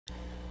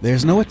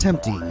There's no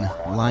attempting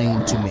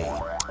lying to me.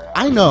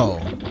 I know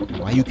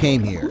why you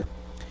came here.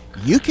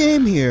 You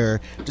came here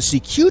to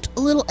see cute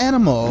little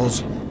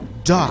animals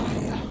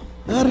die.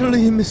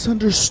 Utterly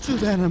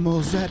misunderstood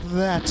animals at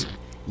that.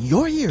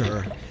 You're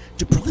here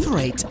to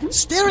proliferate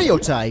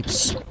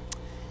stereotypes.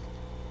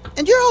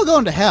 And you're all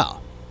going to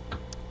hell.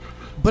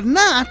 But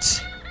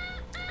not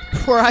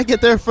before I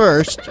get there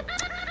first,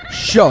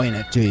 showing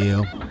it to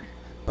you.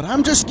 But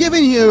I'm just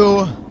giving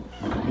you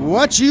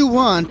what you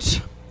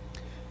want.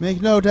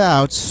 Make no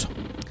doubts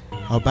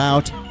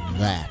about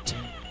that.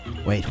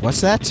 Wait, what's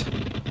that?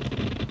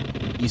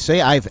 You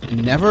say I've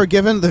never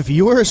given the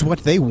viewers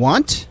what they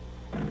want?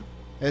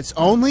 It's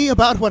only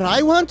about what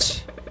I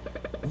want?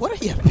 What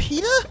are you,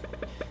 PETA?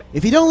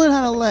 If you don't learn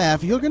how to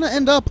laugh, you're gonna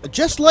end up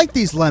just like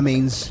these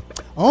lemmings,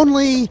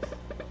 only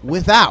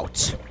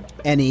without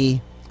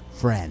any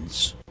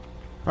friends.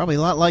 Probably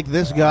a lot like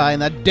this guy in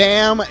the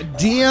damn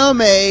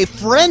DMA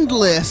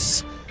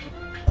friendless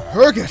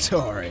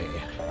purgatory.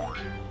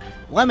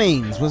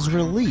 Lemmings was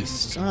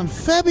released on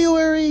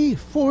February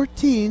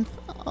 14th,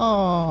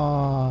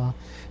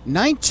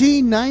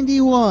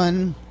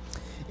 1991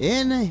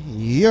 in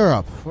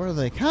Europe for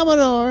the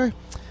Commodore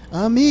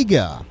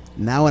Amiga.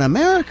 Now in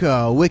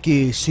America,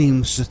 Wiki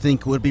seems to think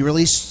it would be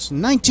released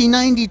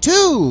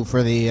 1992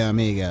 for the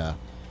Amiga,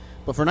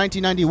 but for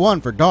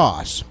 1991 for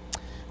DOS.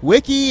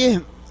 Wiki,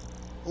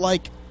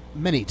 like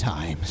many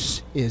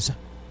times, is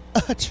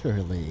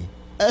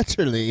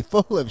utterly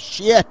full of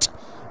shit.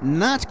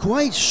 Not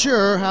quite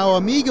sure how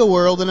Amiga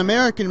World, an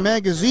American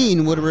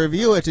magazine, would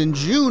review it in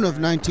June of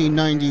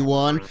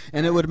 1991,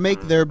 and it would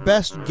make their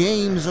best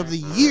games of the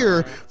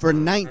year for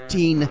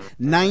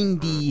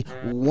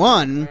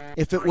 1991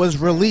 if it was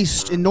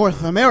released in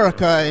North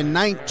America in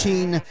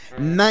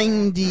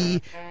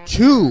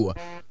 1992.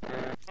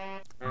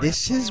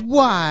 This is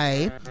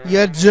why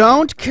you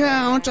don't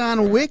count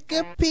on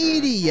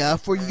Wikipedia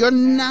for your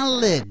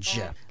knowledge.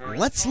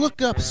 Let's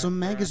look up some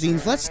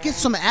magazines. Let's get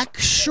some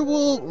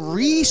actual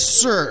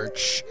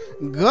research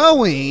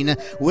going.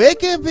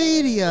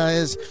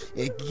 Wikipedia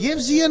it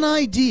gives you an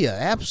idea.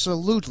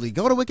 Absolutely.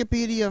 Go to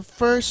Wikipedia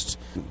first.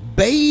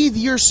 Bathe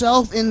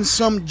yourself in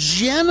some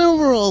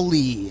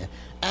generally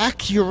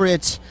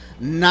accurate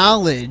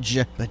knowledge.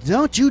 But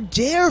don't you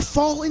dare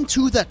fall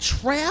into the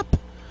trap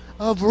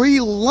of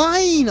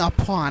relying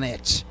upon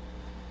it.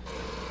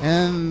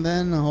 And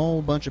then a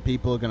whole bunch of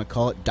people are going to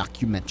call it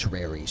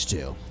documentaries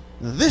too.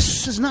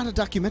 This is not a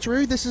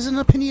documentary, this is an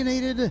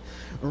opinionated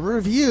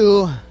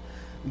review.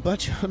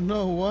 But you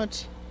know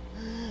what?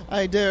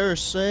 I dare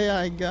say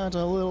I got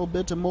a little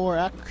bit more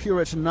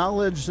accurate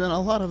knowledge than a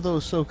lot of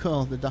those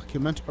so-called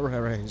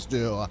documentaries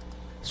do.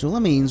 So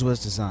Lemmings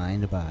was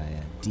designed by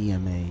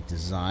DMA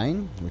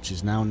Design, which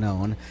is now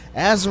known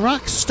as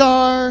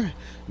Rockstar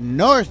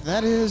North.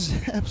 That is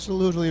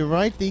absolutely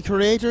right. The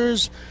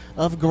creators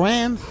of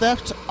Grand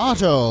Theft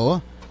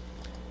Auto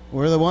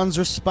were the ones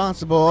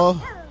responsible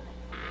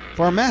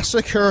for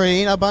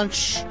massacring a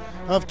bunch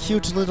of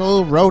cute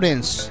little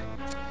rodents.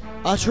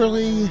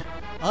 Utterly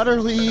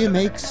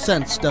makes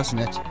sense, doesn't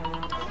it?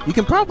 You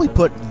can probably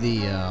put the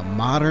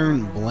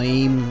modern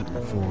blame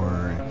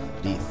for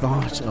the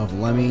thought of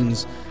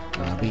lemmings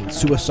being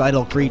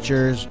suicidal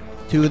creatures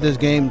to this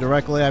game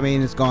directly. I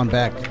mean, it's gone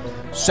back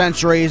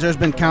centuries. There's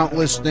been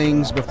countless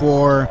things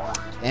before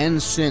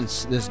and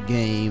since this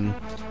game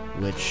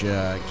which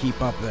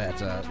keep up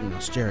that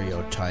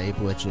stereotype,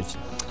 which is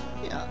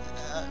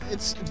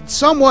it's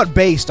somewhat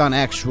based on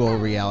actual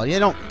reality. They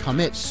don't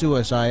commit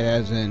suicide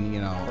as in,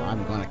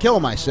 I'm going to kill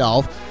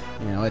myself.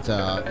 It's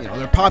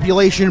their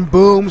population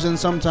booms, and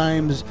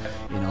sometimes,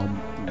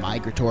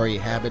 migratory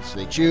habits.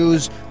 They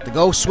choose to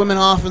go swimming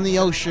off in the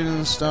ocean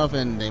and stuff,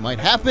 and they might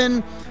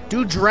happen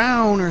to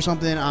drown or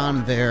something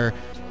on their,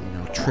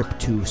 trip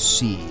to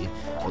sea.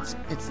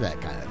 It's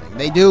that kind of thing.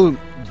 They do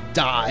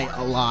die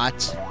a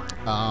lot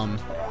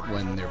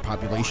when their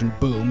population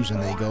booms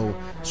and they go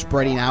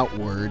spreading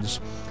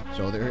outwards.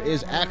 So there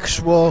is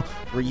actual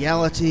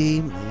reality,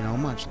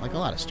 much like a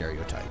lot of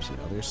stereotypes.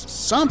 There's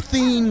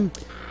something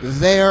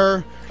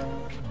there,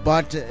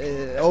 but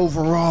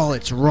overall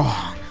it's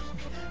wrong.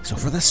 So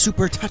for the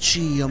super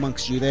touchy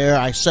amongst you there,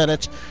 I said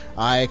it,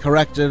 I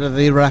corrected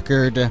the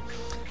record.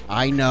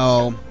 I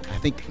know, I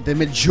think the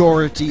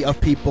majority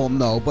of people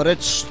know, but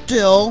it's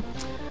still,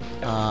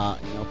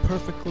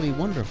 perfectly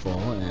wonderful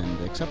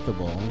and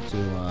acceptable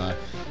to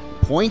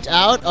point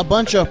out a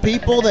bunch of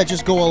people that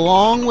just go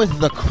along with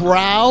the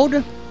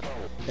crowd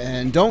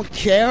and don't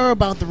care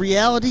about the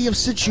reality of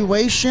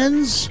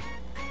situations.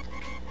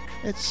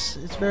 It's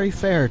very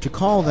fair to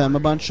call them a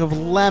bunch of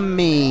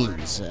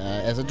lemmings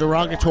as a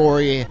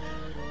derogatory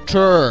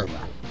term.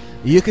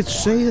 You could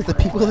say that the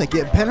people that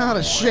get bent out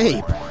of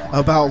shape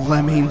about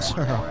lemmings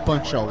are a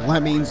bunch of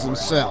lemmings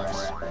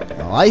themselves.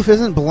 Life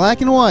isn't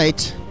black and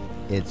white,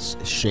 it's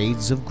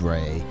shades of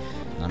gray.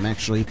 I'm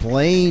actually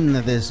playing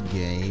this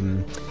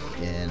game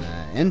in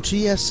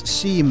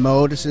NTSC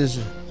mode. This is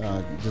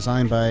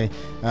designed by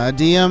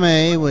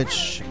DMA,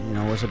 which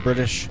was a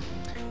British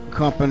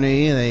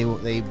company.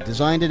 They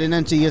designed it in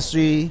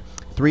NTSC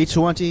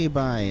 320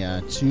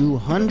 by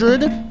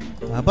 200.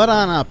 But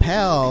on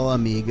PAL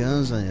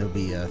Amigas, it'll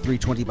be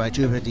 320 by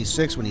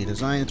 256 when you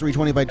design a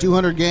 320 by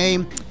 200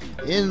 game.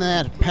 In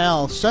that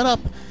PAL setup,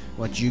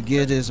 what you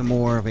get is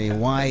more of a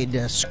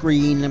wide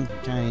screen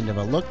kind of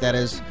a look. That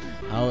is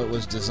how it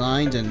was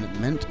designed and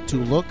meant to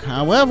look.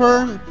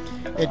 However,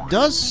 it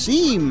does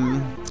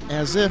seem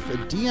as if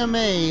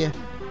DMA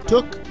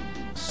took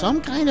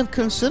some kind of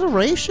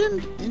consideration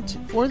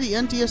for the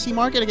NTSC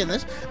market. Again,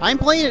 I'm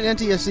playing it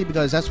NTSC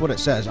because that's what it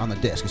says on the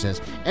disc. It says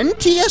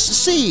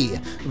NTSC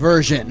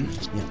version.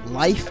 You know,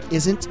 life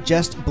isn't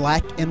just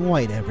black and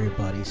white,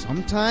 everybody.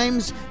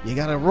 Sometimes you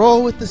gotta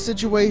roll with the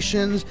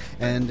situations,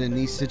 and in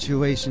these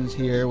situations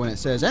here, when it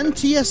says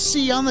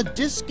NTSC on the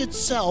disc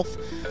itself,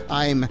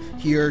 I'm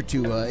here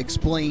to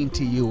explain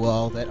to you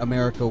all that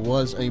America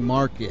was a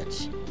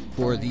market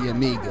for the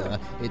Amiga.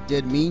 It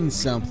did mean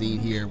something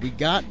here. We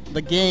got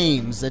the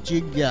games that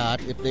you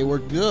got if they were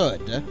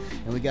good,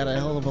 and we got a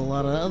hell of a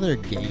lot of other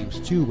games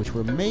too which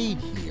were made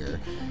here.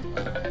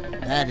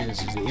 That is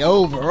the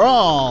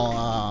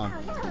overall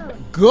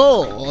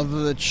goal of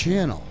the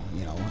channel.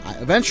 You know,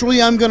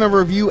 eventually I'm gonna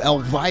review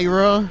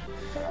Elvira,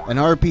 an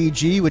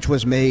RPG which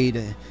was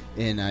made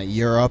in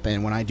Europe,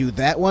 and when I do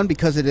that one,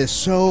 because it is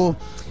so,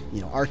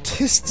 you know,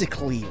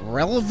 artistically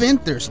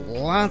relevant, there's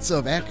lots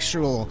of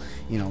actual,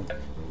 you know,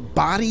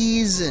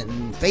 bodies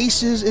and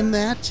faces in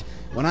that.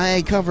 When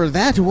I cover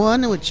that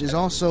one, which is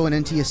also an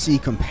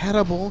NTSC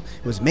compatible,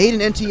 it was made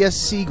in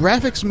NTSC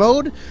graphics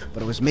mode,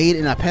 but it was made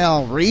in a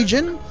PAL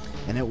region,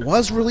 and it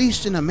was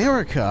released in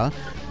America,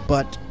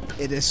 but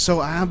it is so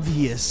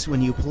obvious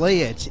when you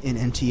play it in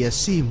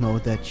NTSC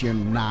mode that you're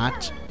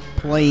not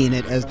playing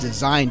it as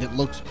designed. It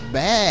looks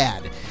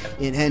bad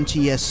in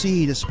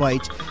NTSC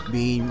despite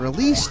being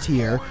released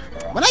here.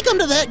 When I come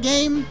to that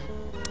game,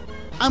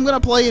 I'm going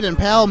to play it in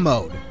PAL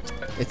mode.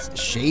 It's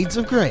shades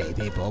of gray,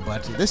 people,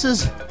 but this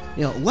is,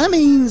 you know,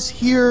 Lemmings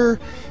here,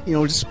 you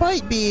know,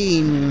 despite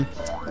being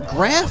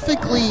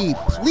graphically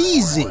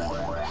pleasing,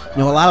 you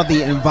know, a lot of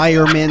the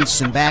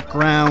environments and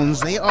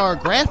backgrounds, they are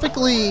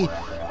graphically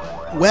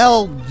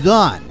well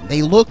done.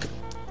 They look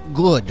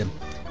good,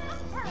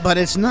 but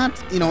it's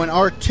not, you know, an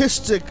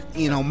artistic,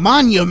 you know,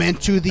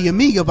 monument to the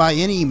Amiga by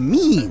any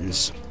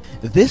means.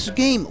 This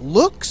game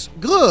looks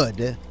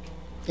good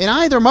in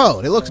either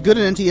mode. It looks good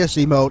in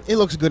NTSC mode, it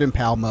looks good in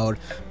PAL mode,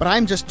 but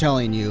I'm just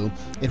telling you,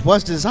 it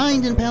was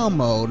designed in PAL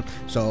mode,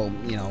 so,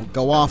 you know,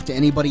 go off to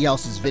anybody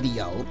else's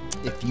video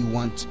if you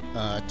want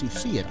to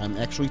see it. I'm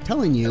actually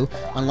telling you,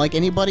 unlike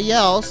anybody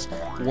else,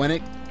 when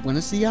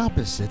it's the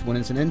opposite. When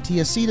it's an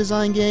NTSC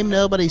design game,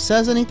 nobody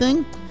says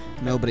anything,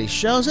 nobody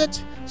shows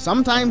it.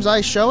 Sometimes I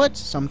show it,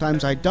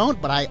 sometimes I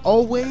don't, but I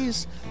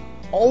always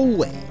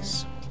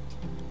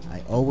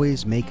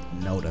make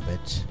note of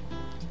it,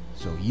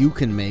 so you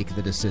can make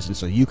the decision,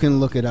 so you can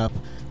look it up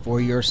for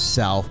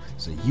yourself,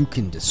 so you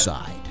can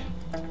decide.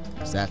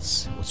 Because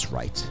that's what's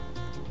right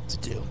to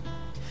do.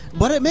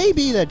 But it may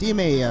be that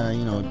DMA,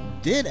 you know,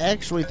 did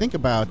actually think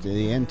about the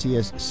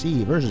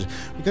NTSC versions,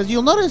 because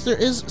you'll notice there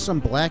is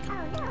some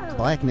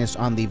blackness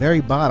on the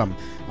very bottom,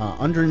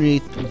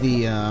 underneath the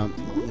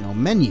you know,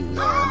 menu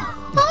there.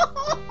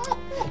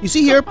 You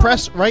see here,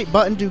 press right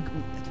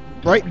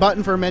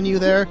button for menu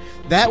there.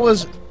 That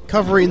was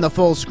covering the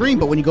full screen,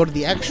 but when you go to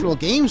the actual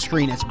game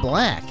screen, it's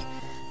black.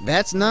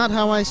 That's not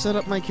how I set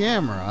up my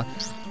camera.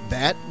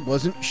 That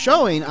wasn't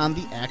showing on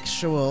the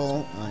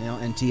actual you know,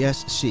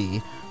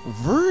 NTSC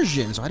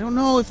version. So I don't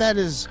know if that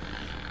is,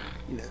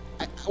 you know,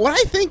 what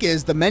I think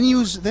is the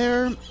menus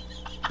there,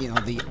 you know,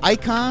 the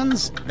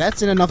icons,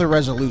 that's in another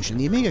resolution.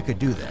 The Amiga could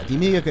do that. The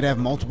Amiga could have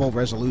multiple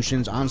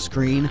resolutions on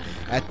screen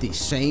at the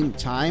same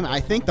time. I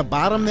think the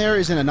bottom there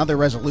is in another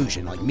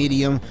resolution, like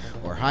medium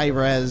or high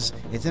res.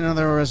 It's in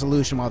another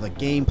resolution, while the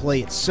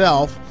gameplay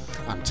itself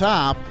on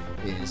top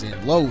is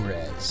in low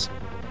res.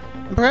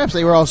 And perhaps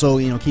they were also,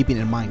 you know, keeping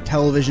in mind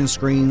television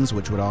screens,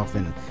 which would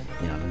often,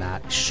 you know,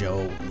 not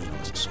show, you know,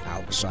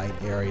 outside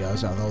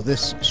areas, although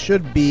this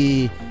should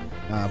be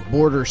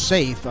border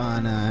safe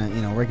on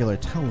you know, regular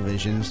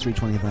televisions,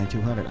 320 by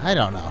 200. I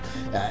don't know.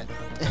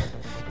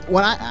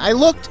 When I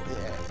looked,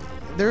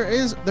 there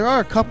are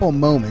a couple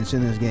moments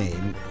in this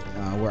game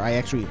where I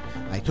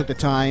took the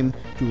time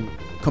to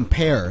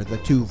compare the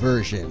two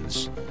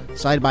versions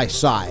side by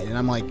side, and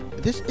I'm like,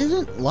 this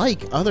isn't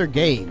like other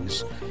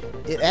games.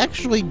 It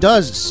actually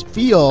does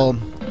feel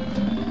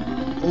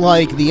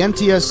like the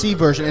NTSC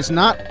version. It's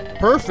not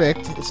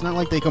perfect. It's not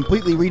like they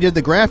completely redid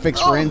the graphics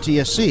for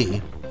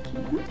NTSC.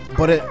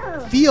 But it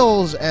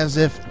feels as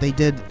if they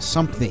did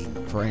something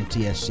for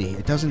NTSC.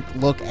 It doesn't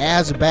look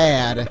as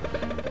bad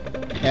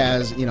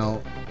as, you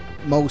know,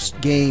 most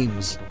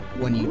games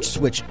when you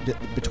switch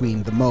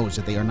between the modes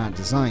that they are not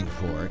designed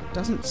for. It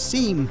doesn't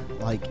seem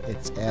like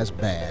it's as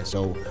bad.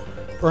 So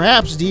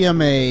perhaps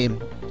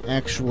DMA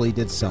actually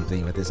did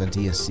something with this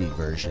NTSC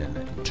version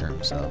in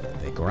terms of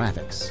the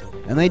graphics.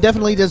 And they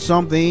definitely did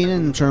something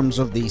in terms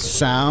of the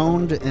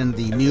sound and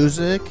the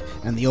music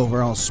and the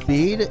overall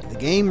speed. The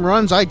game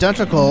runs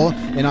identical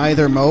in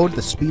either mode.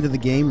 The speed of the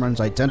game runs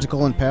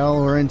identical in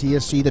PAL or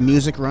NTSC. The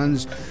music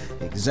runs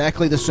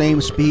exactly the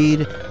same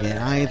speed in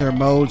either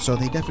mode. So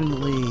they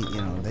definitely,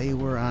 they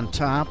were on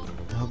top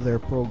of their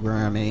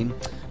programming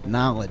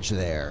knowledge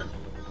there.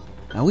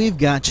 Now we've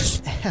got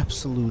just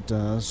absolute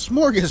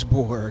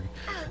smorgasbord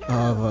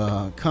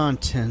of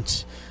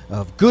content,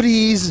 of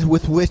goodies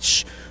with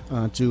which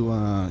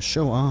to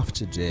show off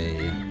today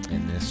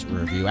in this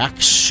review.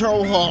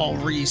 Actual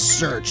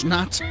research,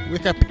 not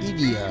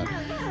Wikipedia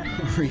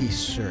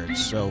research.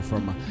 So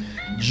from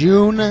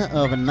June of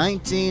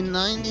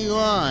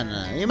 1991,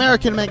 the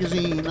American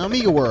magazine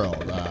Amiga World,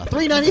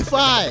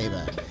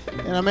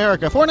 $3.95 in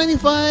America,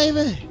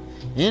 $4.95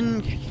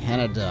 in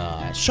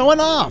Canada,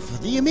 showing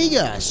off the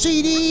Amiga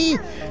CD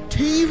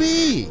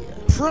TV.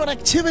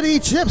 Productivity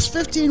tips,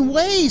 15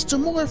 ways to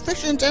more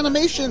efficient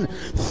animation,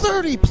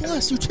 30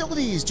 plus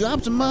utilities to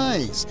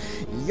optimize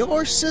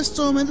your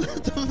system, and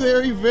at the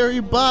very, very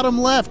bottom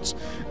left,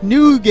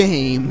 new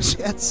games.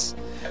 That's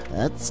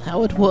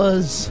how it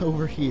was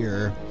over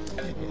here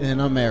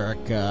in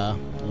America.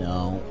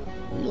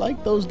 We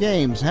like those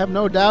games, have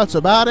no doubts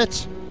about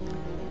it.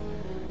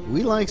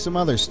 We like some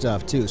other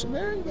stuff too, some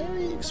very,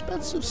 very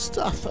expensive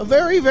stuff. A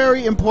very,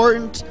 very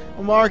important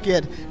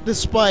market,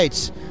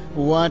 despite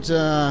what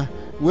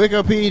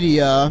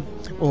Wikipedia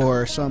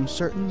or some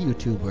certain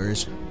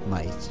YouTubers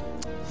might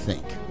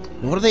think.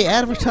 What do they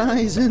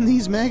advertise in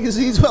these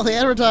magazines? Well, they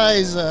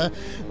advertise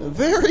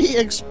very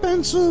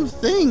expensive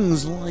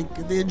things like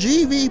the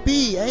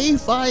GVP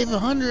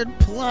A500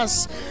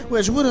 Plus,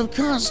 which would have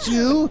cost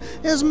you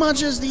as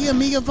much as the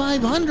Amiga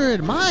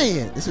 500.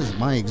 This is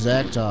my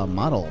exact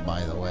model,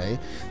 by the way.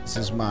 This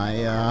is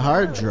my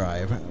hard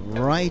drive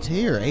right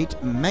here, 8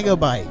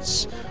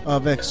 megabytes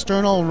of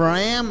external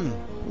RAM.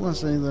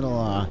 Plus a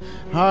little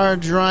hard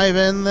drive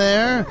in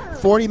there,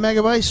 40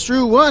 megabytes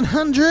through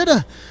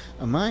 100.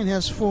 Mine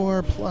has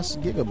 4+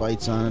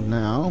 gigabytes on it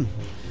now.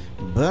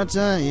 But,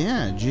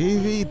 yeah,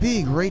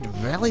 GVP, Great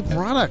Valley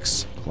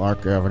Products.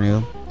 Clark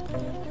Avenue,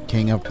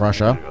 King of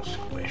Prussia,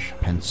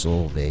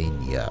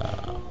 Pennsylvania.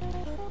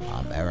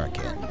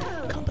 American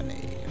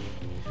company.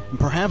 And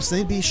perhaps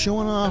they'd be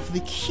showing off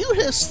the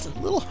cutest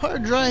little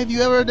hard drive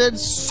you ever did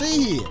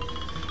see.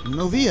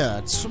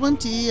 Novia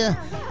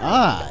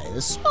 20i,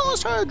 the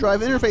smallest hard drive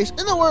interface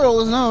in the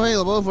world, is now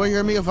available for your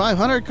Amiga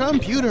 500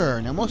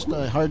 computer. Now, most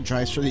hard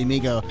drives for the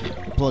Amiga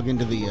plug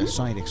into the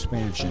side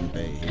expansion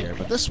bay here,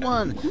 but this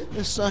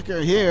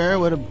sucker here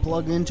would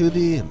plug into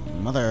the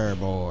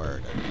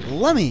motherboard.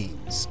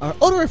 Lemmings are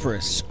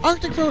odoriferous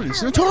Arctic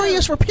rodents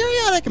notorious for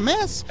periodic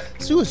mass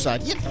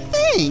suicide. You'd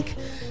think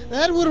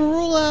that would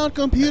rule out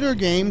computer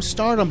game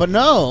stardom, but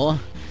no.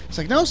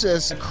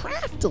 Psygnosis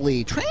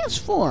craftily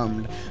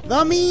transformed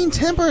the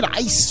mean-tempered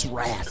ice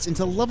rats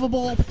into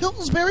lovable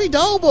Pillsbury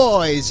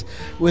doughboys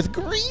with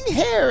green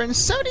hair and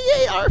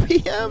 78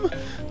 RPM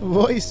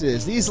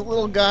voices. These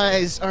little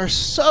guys are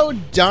so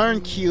darn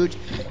cute,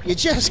 you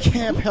just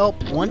can't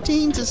help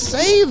wanting to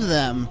save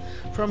them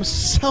from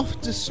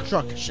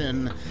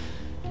self-destruction.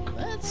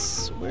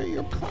 That's where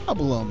your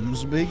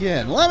problems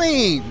begin.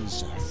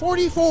 Lemmings,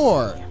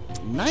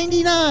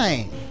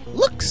 $44.99.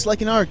 Looks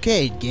like an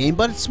arcade game,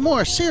 but it's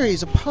more a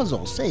series of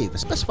puzzles. Save a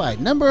specified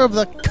number of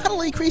the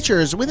cuddly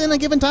creatures within a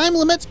given time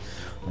limit,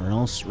 or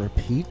else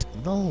repeat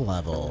the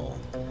level.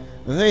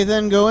 They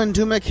then go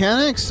into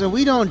mechanics.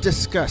 We don't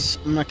discuss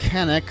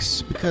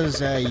mechanics because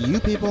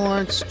you people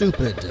aren't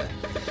stupid.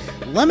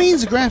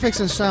 Lemmings' graphics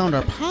and sound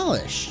are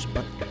polished,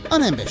 but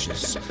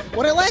unambitious.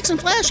 What it lacks in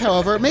flash,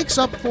 however, it makes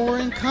up for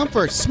in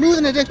comfort. Smooth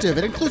and addictive,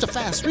 it includes a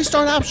fast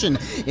restart option,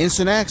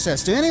 instant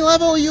access to any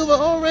level you've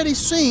already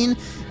seen,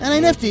 and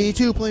a nifty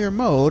 2-player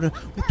mode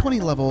with 20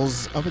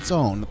 levels of its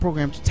own. The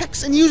program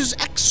detects and uses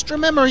extra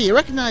memory. It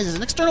recognizes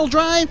an external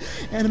drive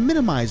and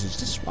minimizes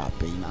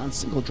disk-swapping on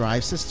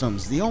single-drive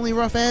systems. The only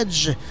rough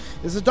edge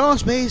is the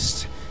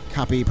DOS-based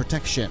copy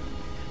protection.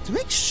 To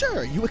make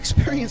sure you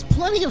experience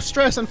plenty of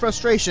stress and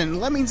frustration,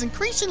 Lemmings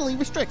increasingly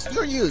restricts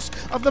your use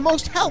of the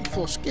most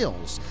helpful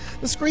skills.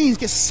 The screens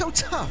get so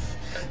tough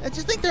that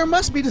you think there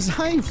must be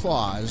design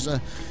flaws.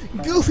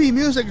 Goofy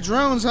music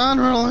drones on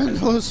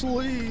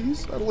relentlessly,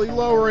 steadily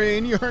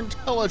lowering your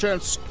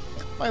intelligence.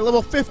 By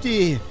level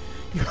 50,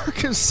 you're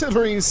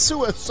considering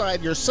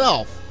suicide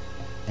yourself.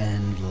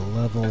 And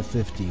level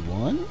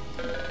 51?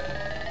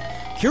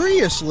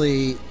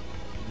 Curiously,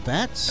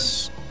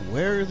 that's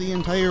where the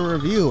entire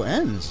review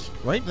ends,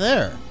 right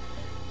there.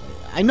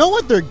 I know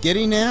what they're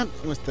getting at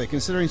with the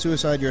considering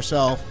suicide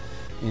yourself,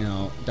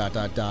 and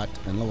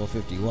level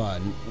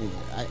 51.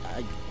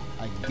 I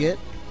get,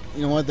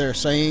 what they're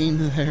saying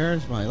there.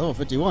 By level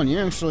 51, you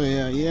actually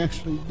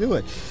do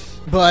it.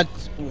 But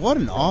what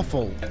an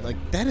awful,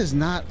 that is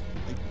not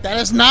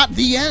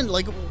the end.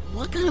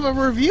 What kind of a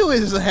review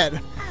is that?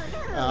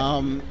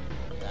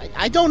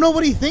 I don't know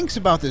what he thinks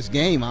about this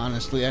game,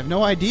 honestly. I have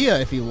no idea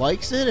if he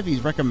likes it, if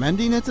he's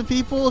recommending it to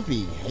people, if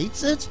he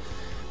hates it.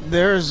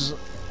 There's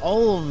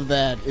all of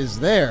that is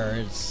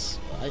there.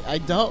 I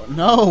don't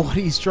know what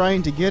he's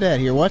trying to get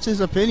at here. What's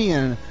his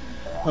opinion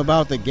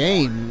about the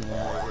game?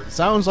 It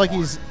sounds like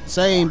he's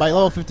saying by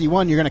level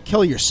 51 you're going to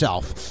kill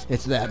yourself.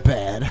 It's that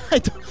bad.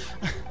 I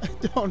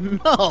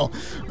don't know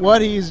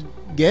what he's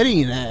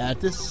getting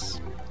at.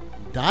 This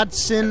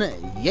Dodson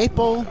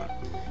Yapel,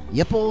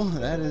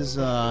 that is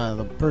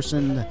the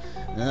person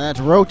that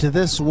wrote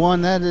this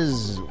one. That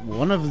is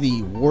one of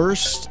the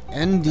worst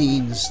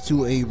endings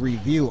to a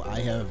review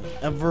I have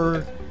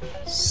ever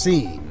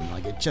seen.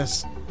 Like, it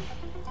just...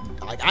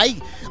 Like,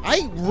 I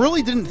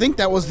really didn't think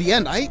that was the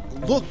end. I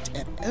looked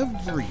at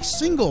every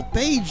single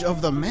page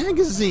of the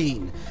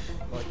magazine.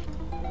 Like,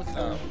 with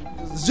a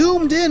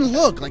zoomed in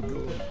look. Like,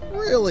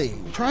 really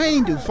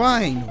trying to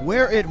find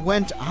where it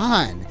went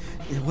on.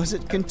 Was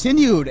it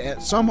continued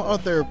at some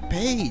other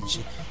page?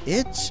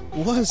 It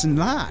was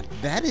not.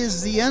 That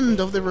is the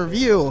end of the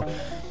review.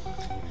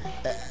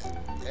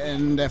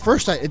 And at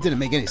first, it didn't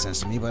make any sense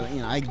to me, but,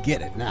 you know, I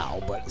get it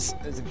now. But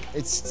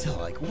it's still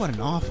like, what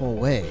an awful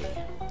way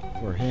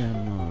for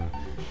him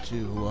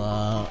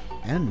to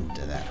end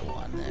that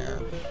one there.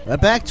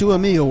 But back to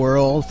Amiga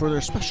World for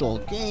their special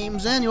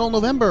games annual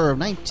November of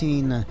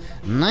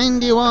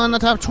 1991, the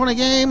top 20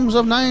 games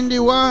of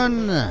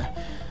 91.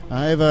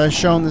 I've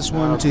shown this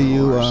one to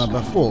you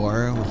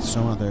before with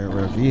some other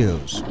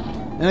reviews.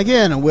 And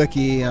again, a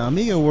wiki,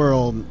 Amiga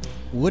World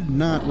would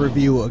not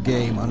review a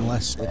game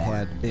unless it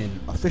had been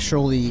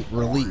officially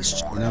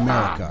released in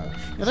America.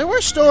 Now, there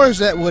were stores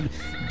that would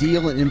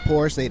deal in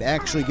imports. They'd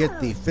actually get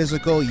the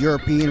physical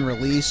European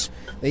release.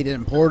 They'd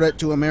import it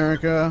to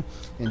America,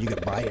 and you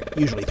could buy it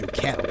usually through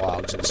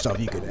catalogs and stuff.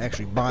 You could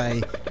actually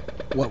buy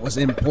what was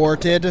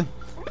imported.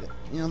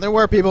 You know, there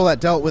were people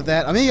that dealt with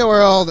that. Amiga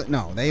World,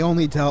 no, they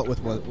only dealt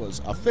with what was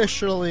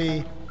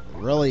officially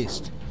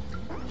released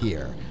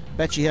here.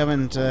 Bet you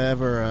haven't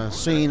ever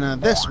seen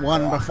this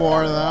one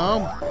before,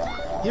 though.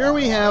 Here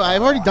we have,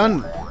 I've already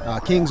done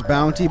King's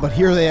Bounty, but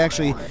here they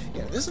actually,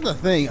 yeah, this is the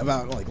thing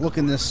about, like,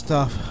 looking this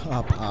stuff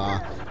up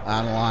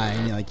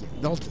online. Like,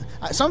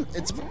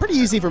 it's pretty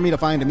easy for me to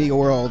find Amiga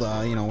World,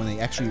 you know, when they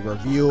actually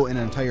review an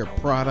entire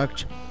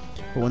product.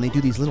 But when they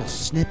do these little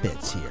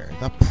snippets here,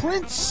 The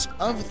Prince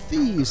of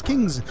Thieves,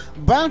 King's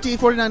Bounty,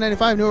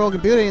 $49.95, New World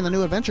Computing, and the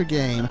new adventure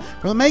game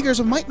from the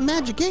makers of Might and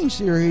Magic game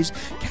series,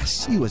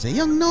 casts you as a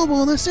young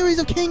noble in the series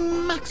of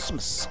King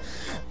Maximus.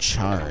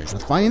 Charged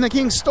with finding the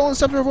king's stolen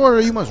scepter of order,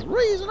 you must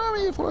raise an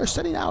army before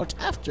setting out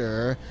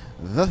after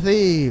the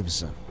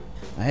thieves.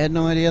 I had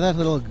no idea that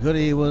little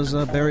goodie was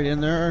buried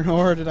in there,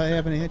 nor did I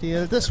have any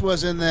idea that this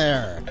was in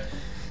there.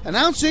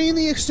 Announcing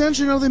the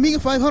extension of the Amiga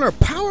 500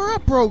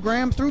 Power-Up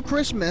program through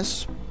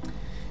Christmas,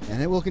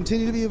 and it will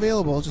continue to be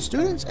available to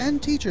students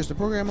and teachers. The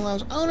program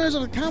allows owners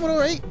of the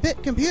Commodore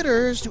 8-bit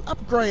computers to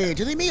upgrade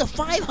to the Amiga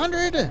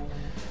 500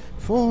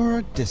 for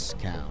a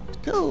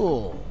discount.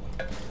 Cool.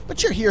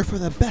 But you're here for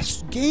the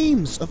best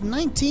games of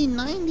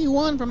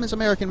 1991 from this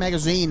American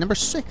magazine. Number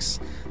 6,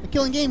 The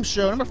Killing Games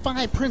Show. Number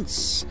 5,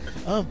 Prince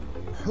of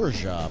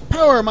Persia.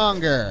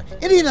 Powermonger.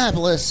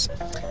 Indianapolis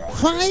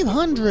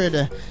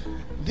 500.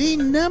 The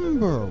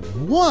number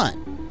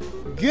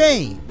 1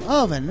 game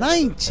of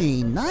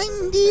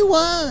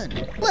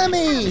 1991.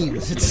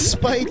 Lemmings!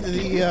 Despite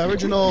the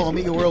original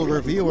Amiga World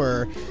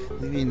reviewer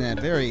leaving that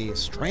very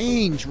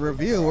strange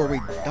review where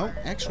we don't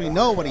actually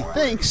know what he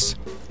thinks,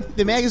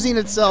 the magazine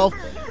itself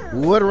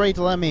would rate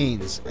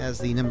Lemmings as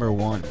the number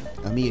 1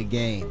 Amiga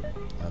game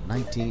of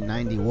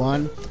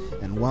 1991.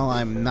 And while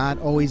I'm not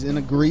always in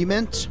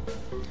agreement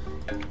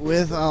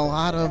with a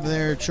lot of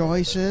their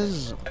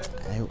choices,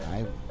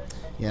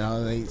 you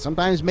know, they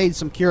sometimes made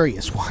some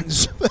curious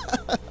ones.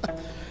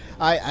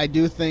 I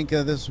do think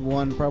this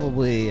one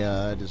probably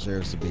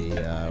deserves to be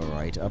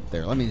right up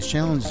there. Lemmings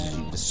challenges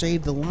you to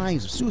save the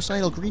lives of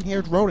suicidal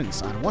green-haired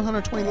rodents on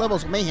 120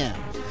 levels of mayhem.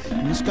 You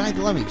must guide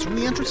the lemmings from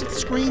the entrance of the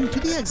screen to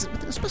the exit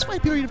within a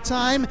specified period of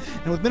time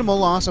and with minimal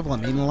loss of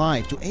lemming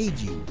life. To aid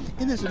you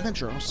in this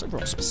adventure are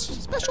several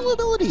special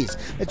abilities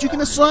that you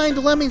can assign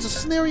to lemmings. A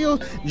scenario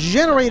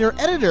generator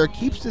editor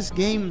keeps this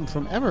game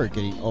from ever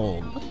getting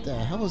old. What the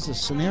hell is a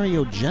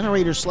scenario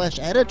generator /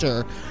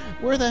 editor?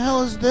 Where the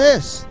hell is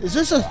this? Is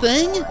this a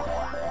thing?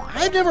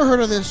 I've never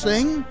heard of this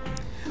thing.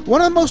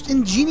 One of the most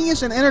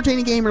ingenious and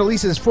entertaining game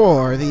releases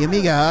for the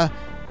Amiga.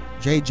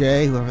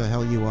 JJ, whoever the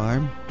hell you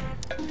are.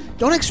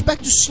 Don't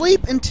expect to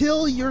sleep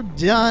until you're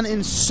done.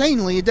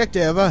 Insanely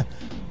addictive.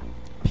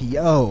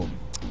 PO.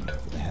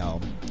 Whoever the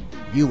hell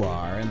you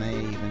are. And they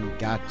even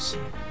got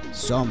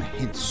some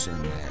hints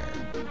in there.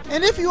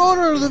 And if you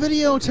order the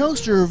Video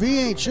Toaster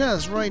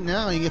VHS right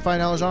now, you get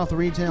 $5 off the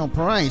retail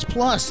price,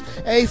 plus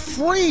a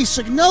free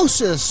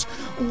Psygnosis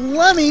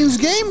Lemmings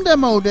game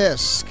demo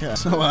disc.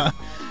 So, how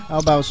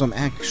about some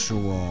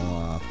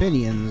actual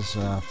opinions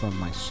from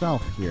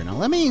myself here? Now,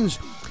 Lemmings,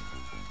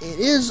 it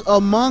is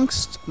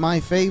amongst my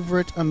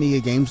favorite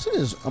Amiga games. It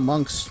is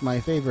amongst my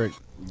favorite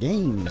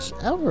games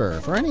ever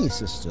for any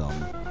system.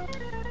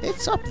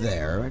 It's up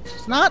there.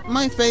 It's not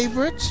my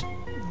favorite,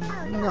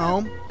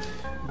 no,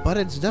 but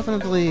it's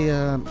definitely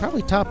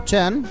probably top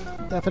 10,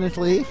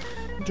 definitely,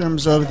 in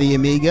terms of the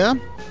Amiga.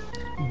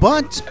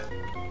 But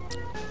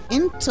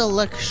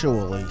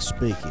intellectually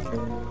speaking,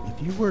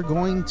 if you were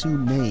going to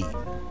name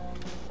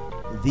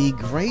the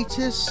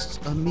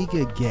greatest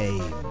Amiga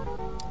game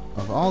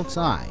of all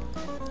time,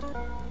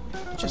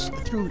 just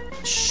through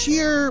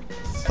sheer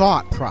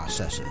thought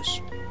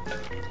processes,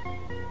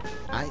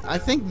 I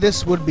think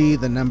this would be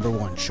the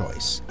 #1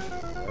 choice,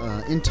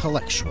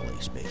 intellectually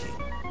speaking.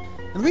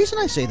 And the reason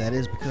I say that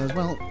is because,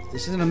 well,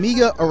 this is an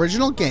Amiga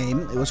original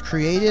game. It was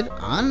created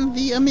on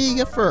the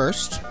Amiga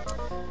first,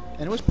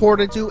 and it was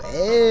ported to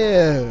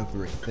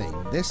everything.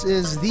 This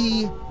is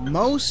the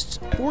most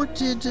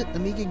ported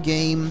Amiga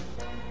game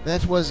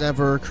that was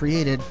ever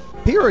created,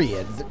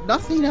 period.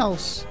 Nothing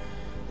else.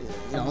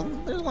 You know,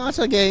 there's lots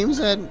of games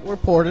that were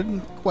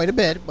ported quite a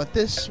bit, but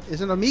this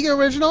is an Amiga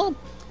original,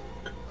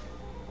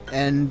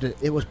 and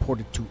it was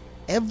ported to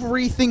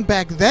everything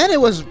back then. It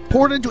was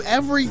ported to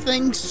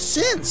everything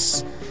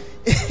since.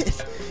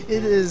 It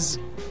is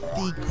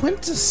the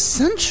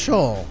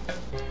quintessential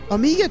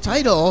Amiga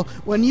title.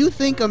 When you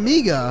think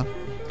Amiga,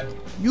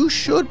 you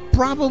should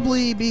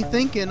probably be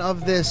thinking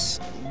of this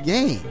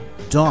game.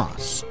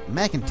 DOS,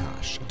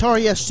 Macintosh,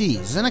 Atari ST,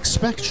 ZX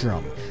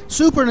Spectrum,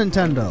 Super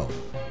Nintendo,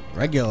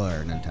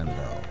 regular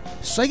Nintendo,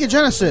 Sega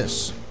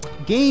Genesis,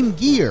 Game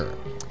Gear,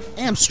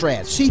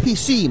 Amstrad,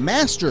 CPC,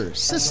 Master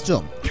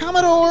System,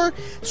 Commodore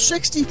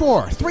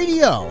 64,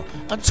 3DO,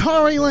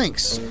 Atari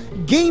Lynx,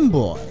 Game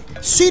Boy,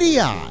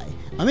 CDI,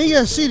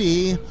 Amiga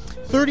CD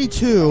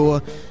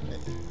 32,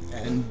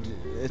 and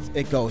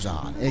it goes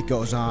on. It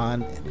goes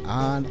on and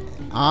on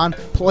and on.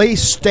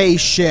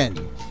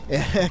 PlayStation.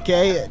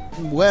 Okay,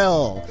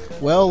 well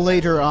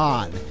later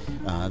on,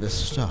 this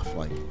stuff,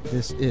 like,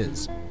 this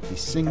is the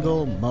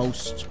single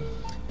most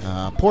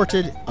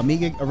ported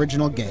Amiga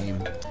original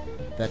game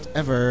that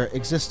ever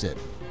existed.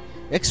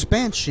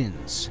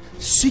 Expansions,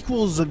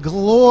 sequels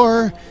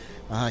galore,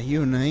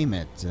 you name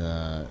it.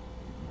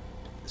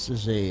 This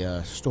is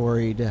a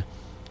storied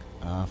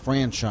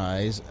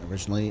franchise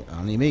originally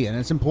on the Amiga, and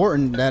it's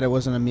important that it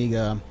was an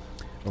Amiga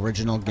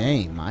original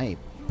game. My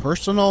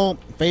personal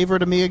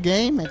favorite Amiga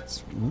game,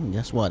 it's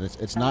guess what?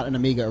 It's not an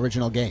Amiga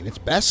original game. It's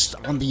best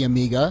on the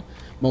Amiga,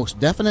 most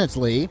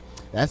definitely.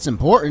 That's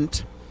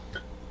important,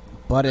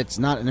 but it's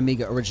not an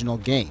Amiga original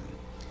game.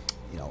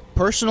 You know,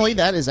 personally,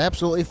 that is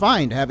absolutely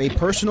fine to have a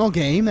personal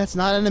game that's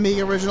not an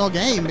Amiga original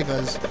game,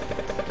 because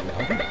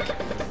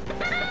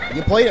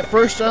you played it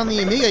first on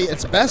the Amiga.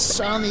 It's best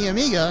on the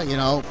Amiga. You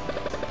know,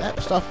 that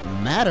stuff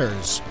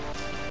matters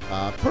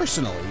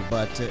personally,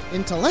 but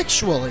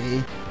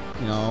intellectually,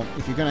 you know,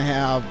 if you're going to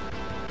have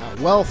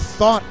a well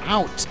thought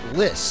out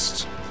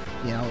list,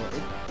 you know,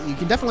 you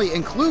can definitely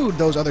include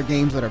those other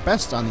games that are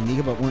best on the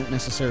Amiga but weren't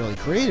necessarily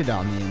created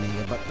on the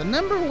Amiga. But the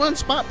 #1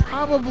 spot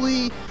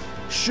probably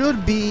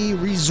should be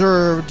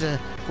reserved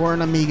for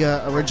an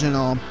Amiga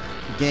original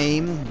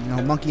game. You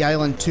know, Monkey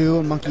Island 2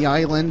 and Monkey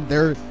Island,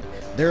 they're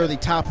the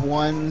top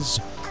ones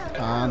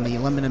on the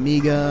Lemon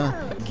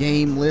Amiga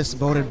game list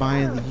voted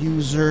by the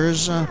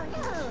users.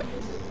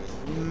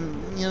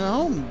 You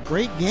know,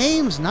 great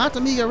games, not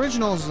Amiga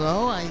originals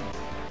though. I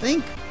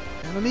think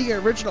an Amiga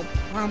original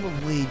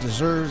probably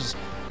deserves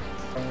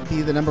to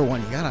be the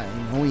 #1. You gotta,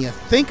 you know, when you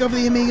think of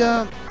the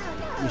Amiga,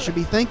 you should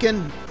be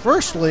thinking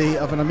firstly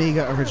of an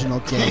Amiga original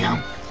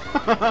game.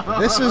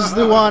 This is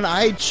the one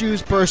I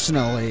choose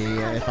personally.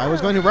 If I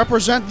was going to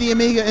represent the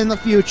Amiga in the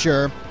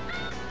future,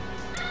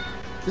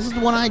 this is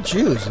the one I'd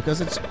choose, because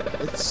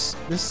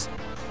this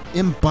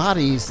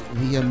embodies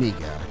the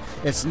Amiga.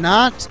 It's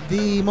not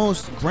the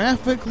most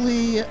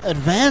graphically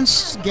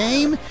advanced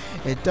game.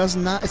 It's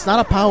not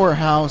a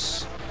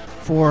powerhouse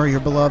for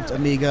your beloved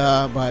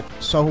Amiga, but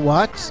so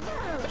what?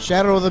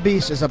 Shadow of the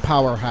Beast is a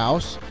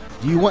powerhouse.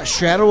 Do you want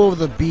Shadow of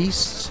the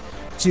Beast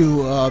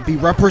to be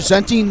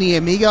representing the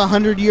Amiga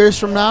 100 years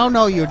from now?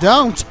 No, you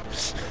don't.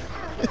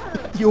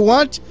 You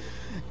want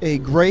a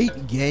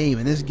great game,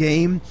 and this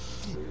game,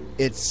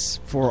 it's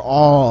for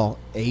all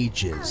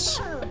ages.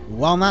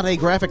 While not a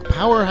graphic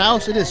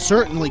powerhouse, it is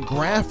certainly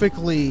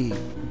graphically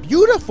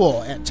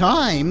beautiful at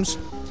times.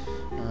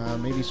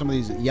 Maybe some of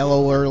these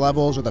yellower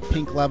levels or the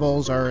pink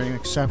levels are an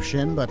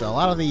exception, but a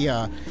lot of the you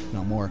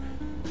know, more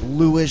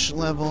bluish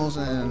levels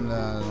and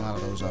a lot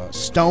of those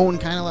stone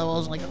kind of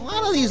levels, like a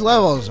lot of these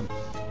levels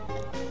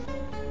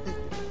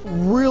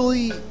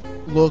really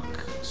look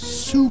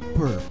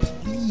super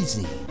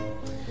pleasing.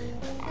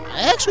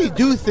 I actually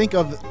do think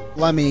of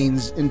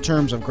Lemmings in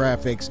terms of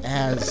graphics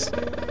as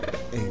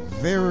a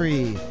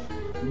very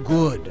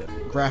good,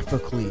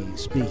 graphically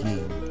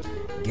speaking,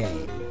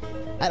 game.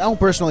 I don't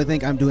personally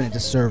think I'm doing a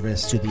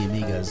disservice to the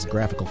Amiga's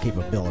graphical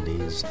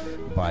capabilities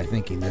by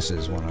thinking this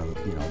is one of,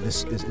 you know,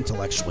 this is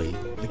intellectually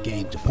the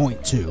game to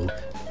point to.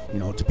 You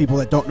know, to people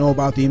that don't know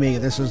about the Amiga,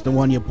 this is the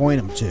one you point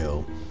them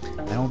to.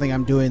 I don't think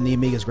I'm doing the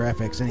Amiga's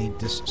graphics any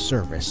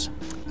disservice.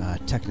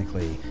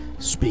 technically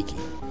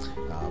speaking.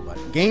 But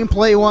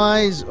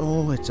gameplay-wise,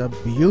 oh, it's a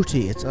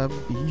beauty. It's a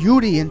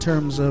beauty in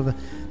terms of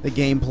the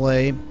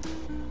gameplay.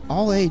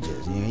 All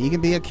ages. You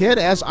can be a kid,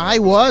 as I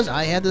was.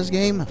 I had this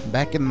game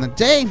back in the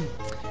day.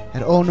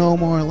 Had Oh No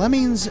More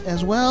Lemmings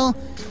as well.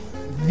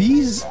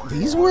 These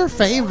were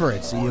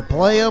favorites. You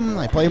play them.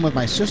 I play them with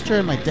my sister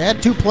and my dad.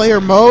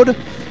 2-player mode.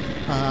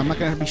 I'm not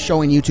going to be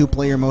showing you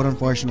 2-player mode,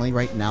 unfortunately,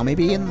 right now.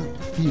 Maybe in the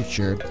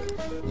future,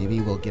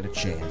 maybe we'll get a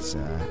chance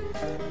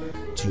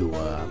to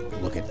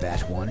look at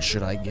that one,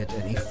 should I get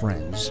any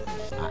friends.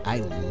 I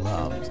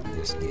loved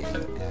this game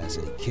as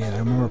a kid. I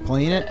remember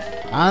playing it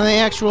on the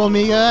actual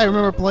Amiga. I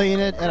remember playing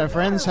it at a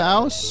friend's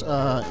house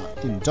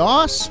in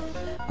DOS.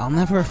 I'll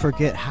never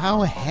forget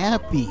how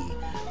happy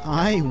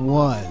I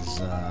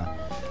was.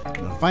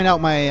 Find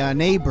out my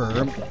neighbor,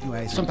 who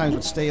I sometimes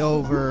would stay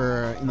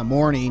over in the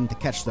morning to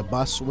catch the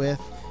bus with.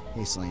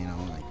 Basically, you know,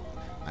 like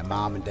my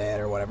mom and dad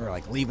or whatever,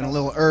 like leaving a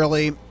little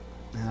early.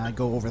 And I'd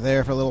go over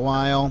there for a little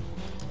while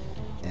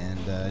and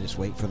just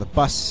wait for the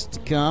bus to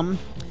come.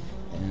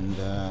 And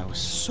I was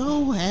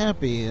so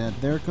happy that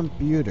their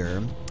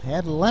computer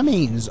had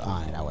Lemmings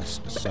on it. I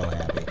was so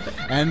happy.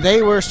 And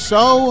they were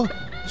so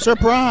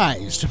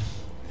surprised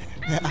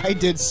that I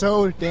did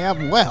so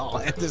damn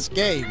well at this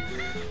game.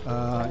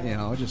 You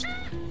know, just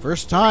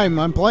first time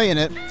I'm playing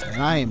it,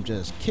 and I am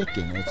just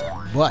kicking its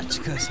butt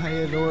because I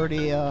had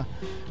already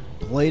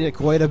played it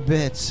quite a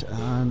bit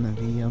on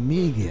the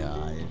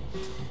Amiga.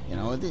 You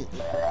know,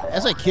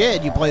 as a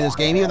kid, you play this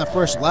game, even the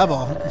first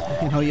level,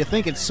 you know, you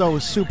think it's so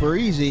super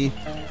easy.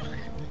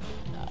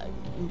 I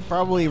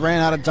probably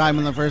ran out of time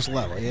on the first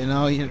level, you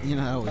know,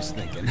 I was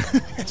thinking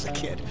as a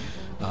kid.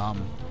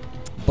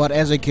 But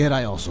as a kid,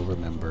 I also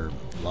remember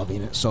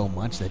loving it so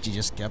much that you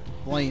just kept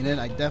playing it.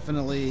 I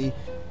definitely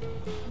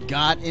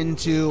got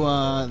into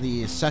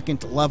the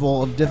second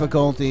level of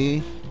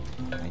difficulty.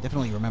 I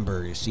definitely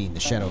remember seeing the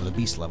Shadow of the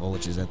Beast level,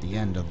 which is at the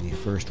end of the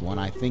first one.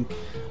 I think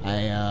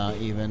I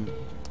even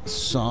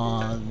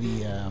saw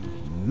the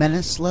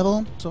Menace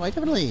level. So I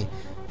definitely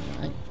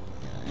I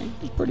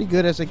was pretty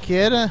good as a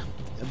kid,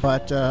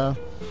 but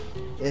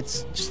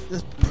it's just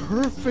this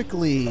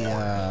perfectly...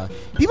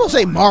 people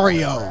say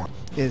Mario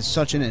is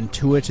such an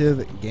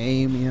intuitive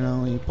game, you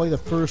know. You play the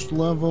first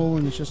level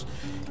and it's just,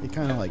 it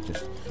kind of like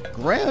just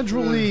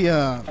gradually,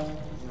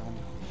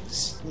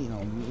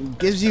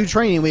 gives you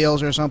training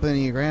wheels or something,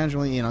 and you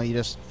gradually, you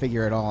just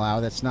figure it all out.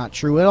 That's not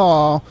true at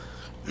all.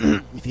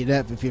 If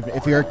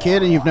you're a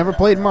kid and you've never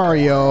played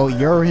Mario,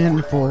 you're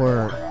in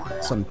for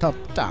some tough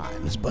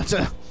times. But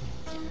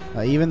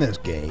even this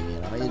game,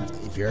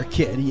 if you're a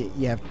kid,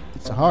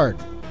 it's hard.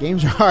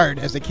 Games are hard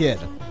as a kid.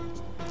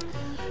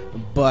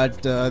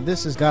 But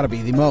this has got to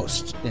be the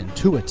most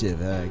intuitive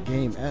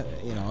game.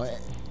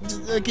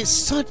 Like it's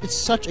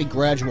such a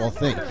gradual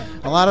thing.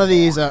 A lot of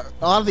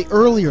the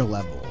earlier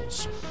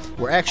levels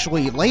were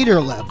actually later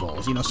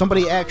levels.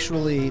 Somebody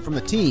actually from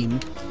the team,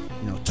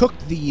 took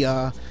the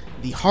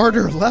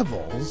harder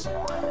levels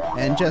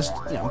and just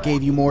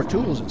gave you more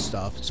tools and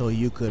stuff, so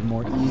you could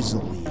more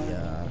easily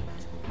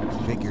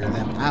figure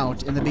them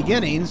out in the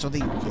beginning. So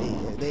they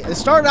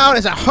started out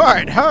as a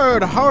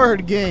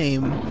hard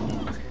game.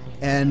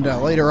 And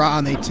later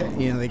on,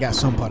 they got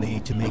somebody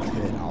to make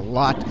it a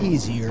lot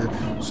easier,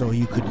 so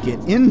you could get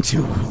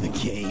into the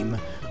game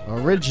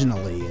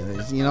originally.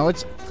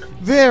 It's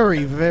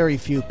very, very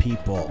few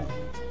people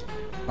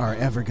are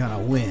ever gonna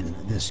win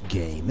this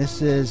game.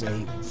 This is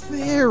a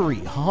very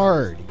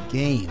hard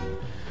game,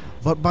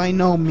 but by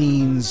no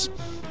means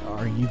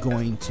are you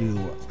going to,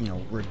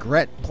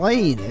 regret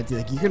playing it.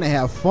 Like, you're gonna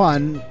have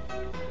fun,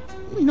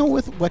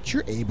 with what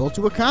you're able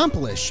to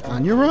accomplish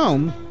on your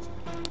own.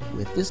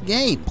 With this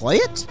game, play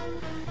it.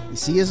 You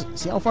see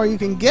how far you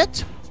can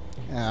get.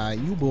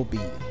 You will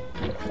be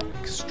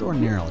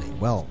extraordinarily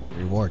well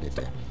rewarded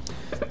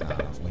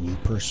when you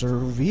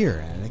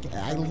persevere. And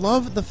I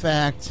love the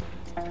fact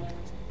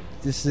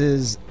this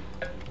is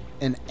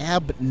an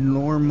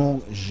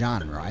abnormal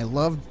genre. I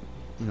love,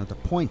 to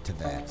point to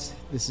that.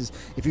 This is,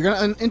 if you're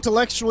gonna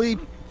intellectually,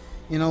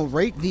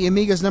 rate the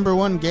Amiga's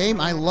 #1 game,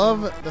 I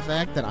love the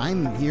fact that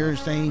I'm here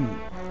saying,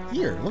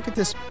 here, look at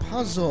this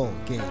puzzle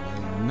game,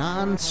 a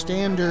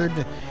non-standard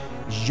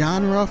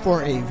genre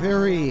for a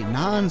very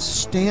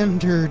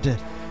non-standard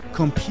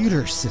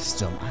computer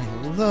system. I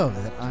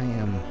love that I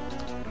am,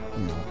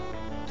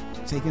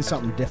 taking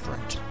something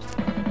different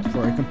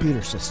for a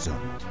computer system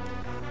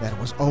that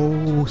was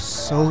oh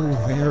so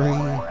very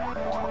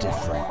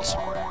different.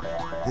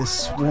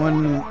 This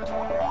one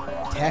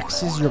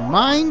taxes your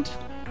mind.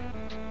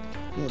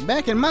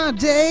 Back in my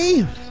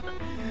day,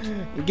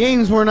 the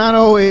games were not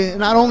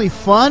only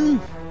fun.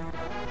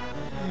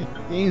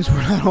 Games were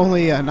not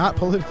only not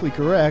politically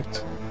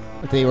correct,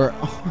 but they were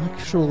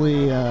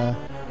actually,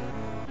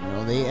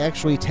 they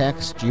actually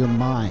taxed your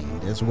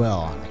mind as well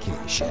on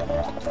occasion.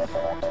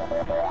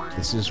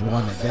 This is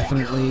one that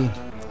definitely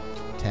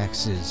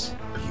taxes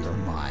your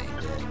mind,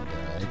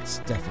 and it's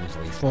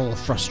definitely full of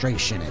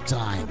frustration at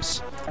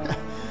times.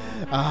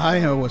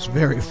 I was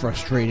very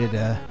frustrated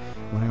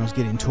when I was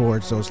getting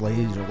towards those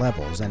later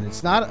levels, and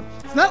it's not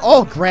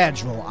all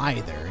gradual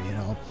either. You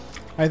know,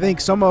 I think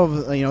some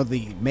of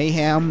the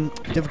Mayhem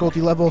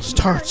difficulty level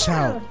starts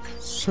out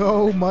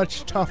so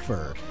much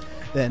tougher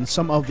than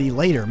some of the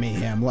later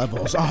Mayhem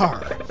levels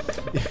are.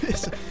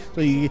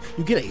 So you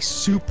get a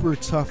super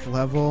tough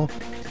level,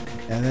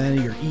 and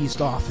then you're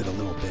eased off it a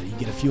little bit. You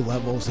get a few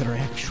levels that are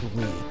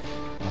actually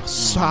a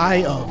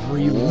sigh of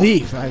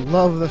relief. I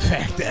love the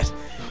fact that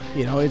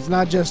it's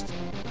not just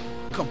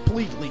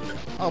completely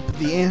up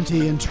the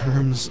ante in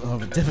terms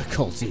of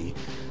difficulty.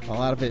 A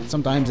lot of it,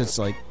 sometimes it's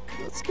like,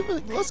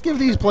 let's give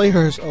these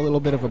players a little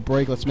bit of a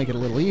break. Let's make it a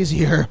little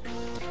easier.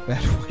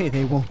 That way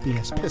they won't be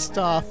as pissed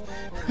off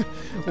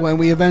when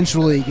we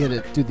eventually get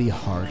it to the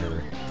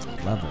harder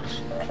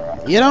levels.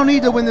 You don't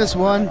need to win this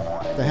one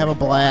to have a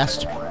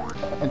blast.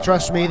 And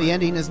trust me, the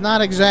ending is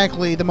not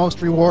exactly the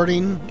most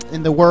rewarding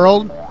in the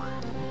world.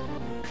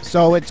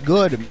 So it's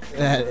good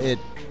that it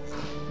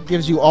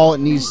gives you all it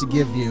needs to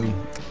give you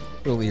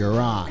earlier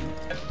on.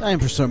 Time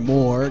for some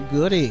more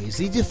goodies.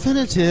 The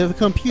definitive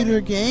computer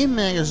game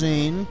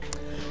magazine,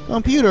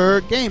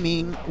 Computer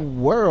Gaming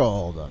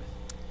World.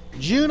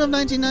 June of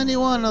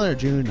 1991, another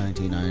June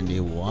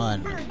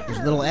 1991. There's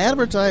a little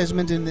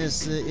advertisement in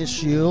this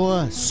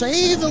issue.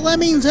 Save the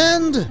Lemmings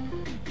End!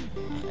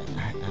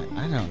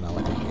 I don't know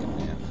what you're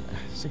getting at.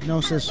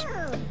 Psygnosis,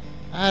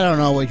 I don't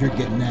know what you're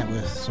getting at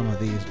with some of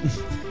these.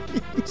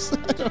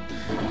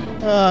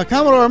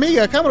 Commodore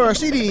Amiga, Commodore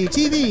CD,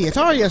 TV,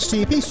 Atari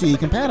ST, PC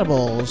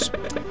compatibles.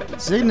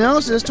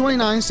 Psygnosis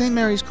 29, St.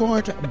 Mary's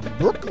Court,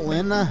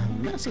 Brooklyn,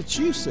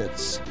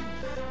 Massachusetts.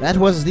 That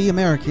was the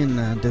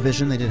American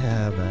division. They did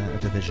have a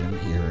division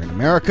here in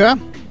America,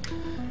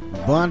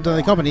 but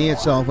the company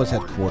itself was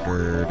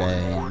headquartered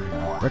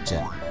in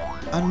Britain.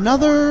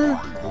 Another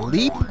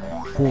leap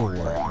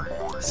forward.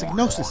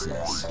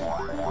 Psygnosis.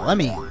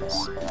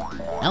 Lemmings.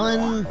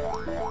 Alan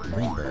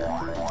Greenberg.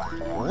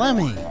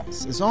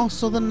 Lemmings is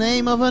also the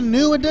name of a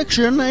new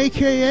addiction,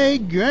 aka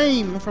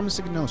game from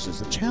Psygnosis.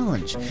 The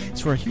challenge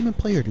is for a human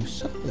player to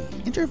subtly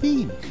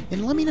intervene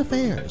in lemming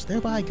affairs,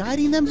 thereby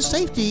guiding them to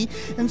safety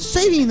and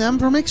saving them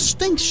from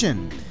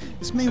extinction.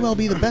 This may well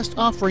be the best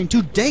offering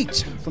to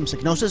date from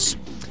Psygnosis,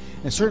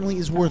 and it certainly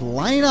is worth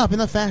lining up in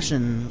the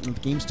fashion of the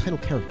game's title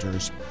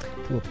characters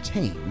to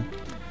obtain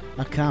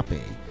a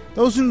copy.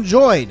 Those who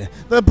enjoyed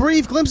the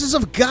brief glimpses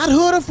of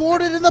godhood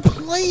afforded in the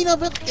plane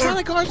of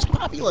Electronic Arts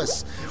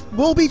populace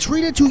will be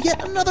treated to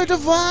yet another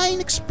divine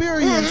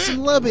experience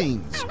in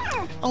Lemmings,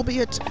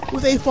 albeit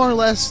with a far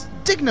less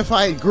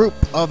dignified group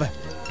of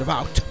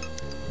devout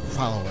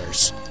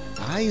followers.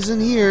 Eyes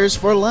and ears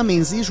for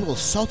Lemmings. The usual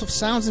salt of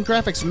sounds and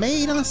graphics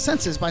made on the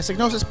senses by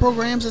Psygnosis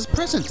programs is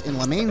present in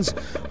Lemmings,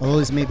 although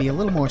these may be a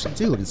little more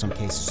subdued in some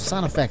cases. The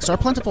sound effects are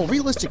plentiful,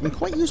 realistic, and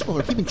quite useful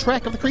for keeping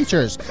track of the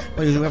creatures.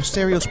 Players who have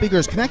stereo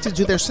speakers connected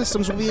to their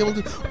systems will be able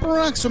to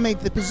approximate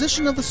the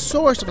position of the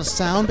source of a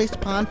sound based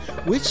upon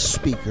which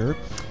speaker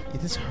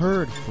it is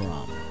heard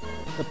from.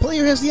 The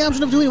player has the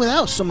option of doing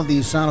without some of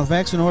these sound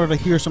effects in order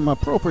to hear some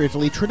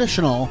appropriately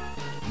traditional,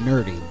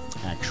 nerdy,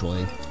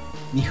 actually,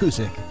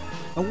 music.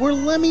 Where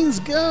Lemmings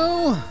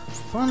go,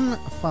 fun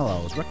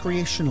follows.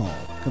 Recreational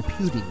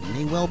computing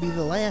may well be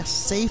the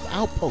last safe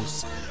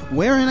outpost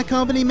wherein a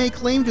company may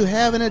claim to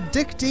have an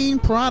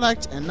addicting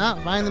product and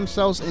not find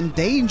themselves in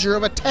danger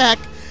of attack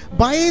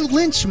by a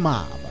lynch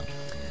mob.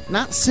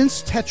 Not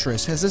since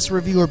Tetris has this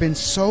reviewer been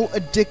so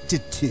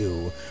addicted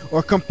to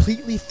or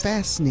completely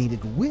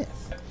fascinated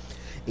with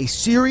a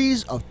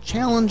series of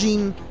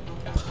challenging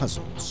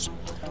puzzles.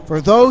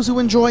 For those who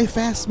enjoy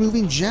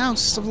fast-moving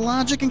jousts of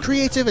logic and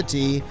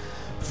creativity,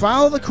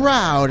 follow the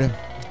crowd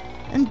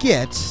and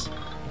get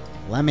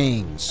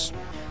Lemmings.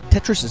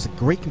 Tetris is a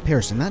great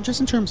comparison, not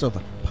just in terms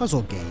of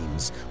puzzle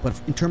games, but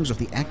in terms of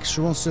the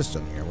actual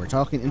system here. We're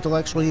talking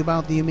intellectually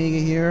about the Amiga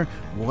here.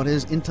 What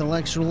is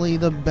intellectually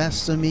the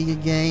best Amiga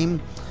game?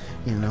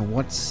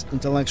 What's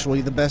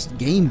intellectually the best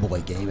Game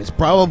Boy game? It's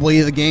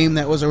probably the game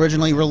that was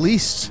originally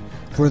released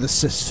for the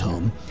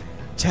system.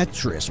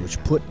 Tetris,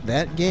 which put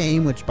that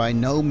game, which by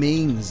no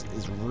means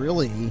is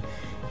really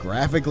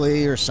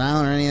graphically or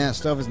sound or any of that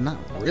stuff, is not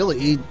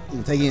really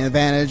taking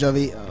advantage of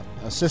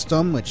a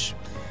system which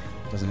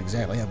doesn't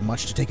exactly have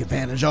much to take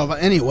advantage of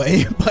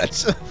anyway,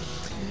 but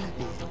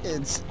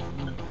it's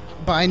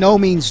by no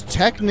means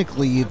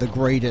technically the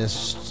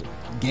greatest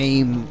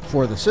game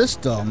for the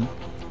system,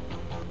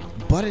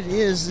 but it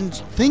is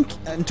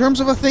in terms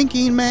of a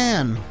thinking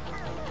man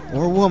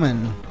or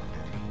woman,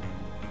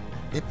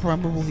 it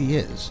probably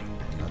is.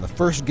 The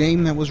first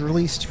game that was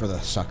released for the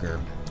sucker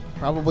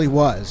probably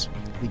was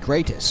the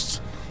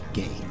greatest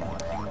game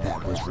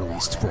that was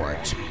released for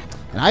it.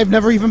 And I've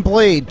never even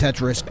played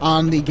Tetris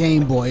on the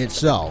Game Boy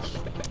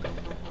itself.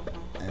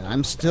 And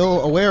I'm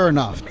still aware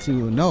enough to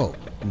know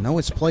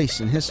its place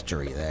in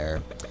history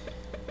there.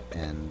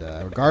 And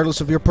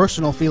regardless of your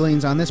personal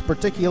feelings on this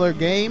particular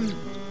game,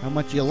 how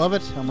much you love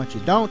it, how much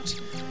you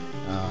don't,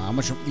 how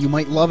much you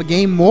might love a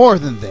game more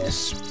than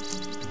this,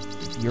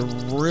 you're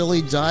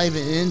really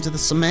diving into the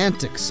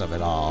semantics of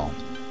it all.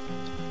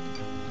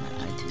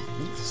 I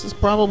think this this is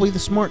probably the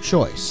smart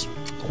choice,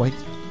 quite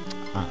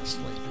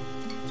honestly.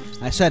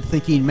 I said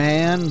thinking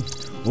man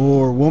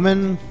or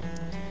woman.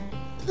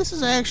 This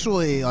is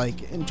actually,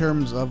 like, in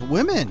terms of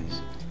women,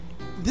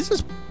 this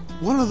is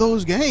one of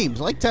those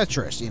games, like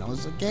Tetris, you know,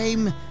 it's a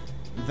game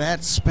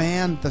that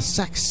spanned the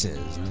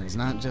sexes, and it's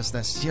not just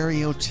that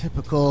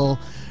stereotypical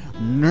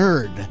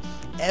nerd.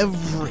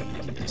 Every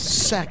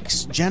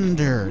sex,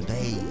 gender,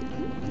 they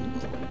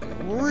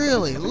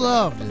really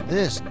loved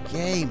this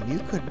game. You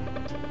could,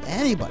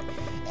 anybody,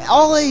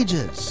 all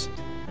ages,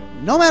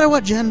 no matter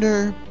what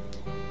gender,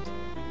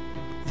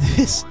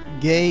 this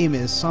game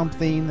is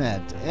something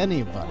that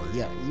anybody,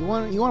 yeah, you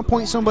want to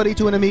point somebody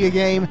to an Amiga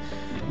game,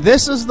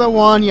 this is the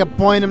one you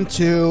point them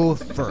to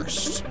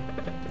first.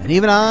 And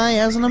even I,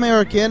 as an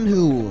American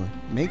who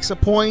makes a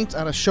point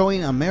out of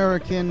showing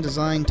American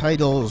design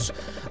titles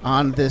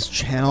on this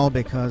channel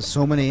because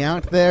so many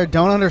out there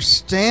don't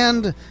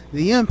understand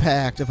the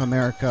impact of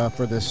America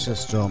for this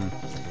system,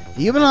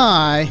 even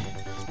I'm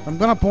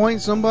going to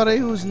point somebody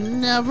who's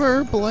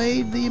never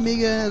played the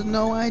Amiga, has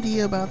no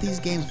idea about these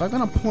games. If I'm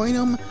going to point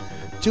them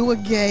to a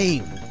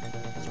game,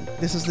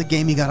 this is the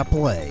game you gotta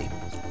play.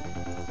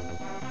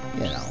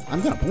 You know, I'm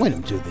gonna point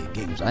them to the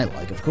games I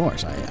like, of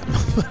course I am.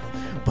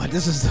 But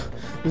this is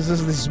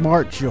the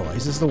smart choice.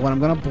 This is the one I'm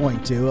gonna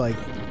point to. Like,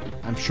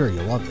 I'm sure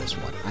you'll love this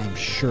one. I'm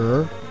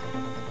sure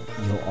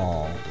you'll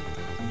all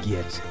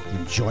get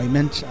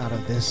enjoyment out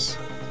of this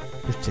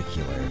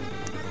particular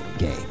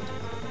game.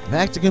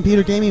 Back to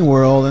Computer Gaming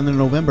World in the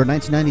November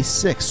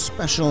 1996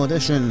 special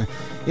edition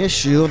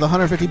issue of the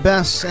 150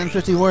 best and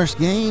 50 worst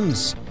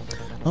games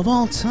of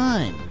all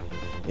time,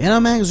 in a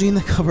magazine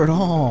that covered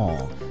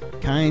all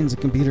kinds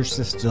of computer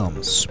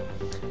systems.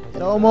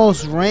 It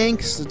almost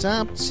ranks the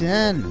top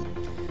 10.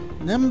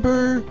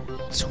 Number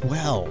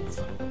 12.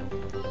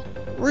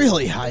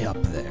 Really high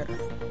up there.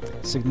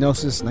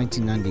 Psygnosis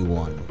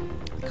 1991.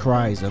 The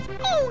cries of,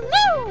 "Oh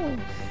no!"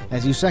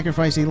 as you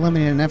sacrifice a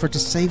lemon in an effort to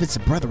save its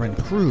brethren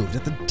proved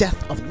that the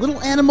death of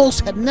little animals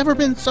had never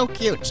been so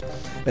cute.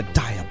 The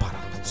diabolical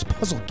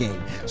puzzle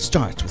game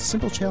starts with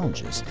simple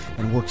challenges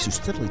and works you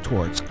steadily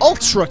towards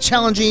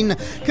ultra-challenging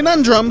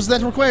conundrums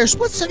that require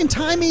split-second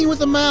timing with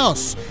the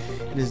mouse.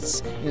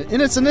 In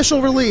its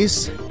initial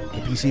release,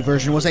 the PC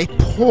version was a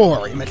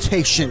poor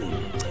imitation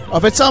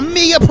of its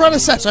Amiga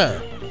predecessor.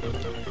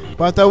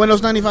 But the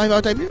Windows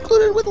 95 type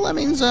included with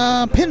Lemmings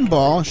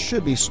pinball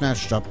should be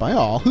snatched up by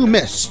all who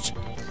missed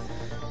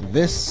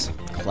this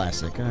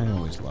classic. I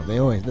always love.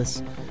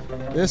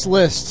 This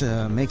list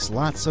makes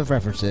lots of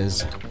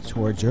references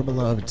towards your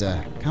beloved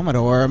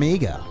Commodore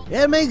Amiga.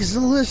 It makes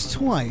the list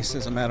twice,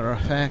 as a matter of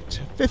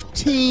fact.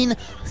 15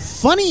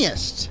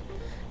 funniest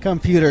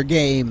computer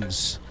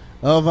games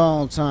of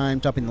all time.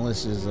 Topping the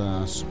list is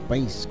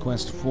Space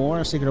Quest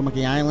 4, Secret of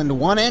Monkey Island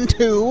 1 and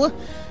 2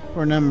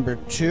 for number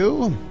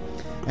 2.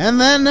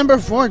 And then number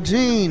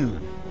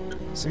 14,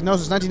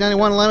 Psygnosis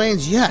 1991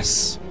 Lemmings.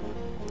 Yes!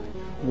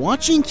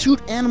 Watching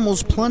cute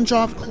animals plunge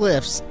off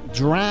cliffs,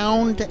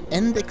 drowned,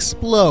 and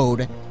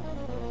explode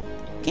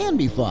can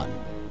be fun.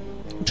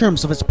 In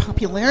terms of its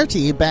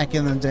popularity back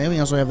in the day, we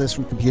also have this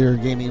from Computer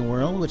Gaming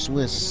World, which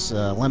lists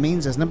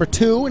Lemmings as number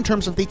 2 in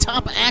terms of the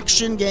top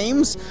action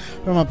games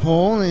from a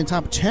poll. In the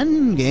top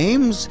 10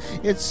 games,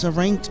 it's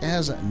ranked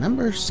as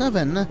number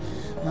 7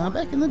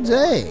 back in the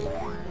day.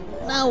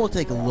 Now we'll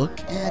take a look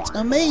at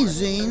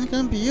Amazing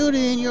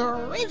Computing, your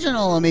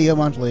original Amiga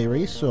Monthly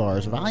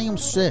Resource, Volume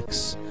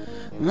 6.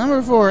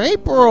 Number 4,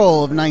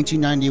 April of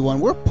 1991.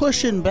 We're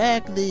pushing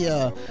back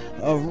the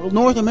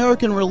North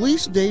American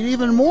release date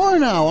even more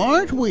now,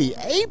 aren't we?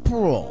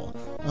 April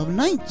of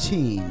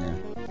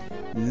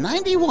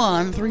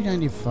 1991,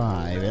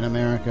 $3.95 in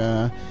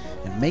America.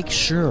 And make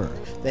sure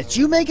that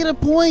you make it a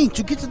point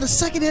to get to the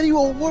second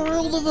annual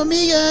World of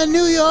Amiga in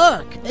New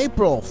York,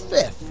 April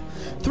 5th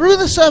through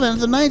the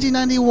 7th of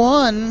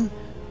 1991.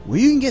 Where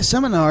you can get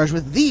seminars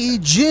with the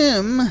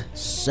Jim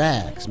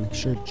Sachs. Make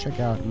sure to check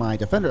out my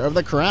Defender of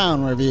the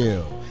Crown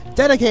review,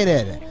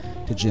 dedicated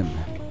to Jim.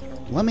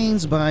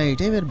 Lemmings by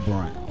David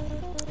Brown.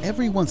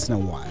 Every once in a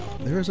while,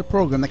 there is a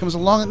program that comes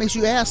along that makes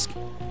you ask,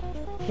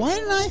 why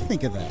didn't I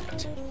think of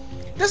that?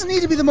 It doesn't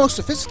need to be the most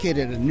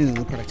sophisticated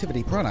new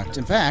productivity product.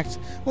 In fact,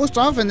 most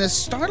often this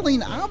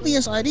startling,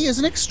 obvious idea is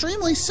an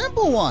extremely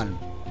simple one,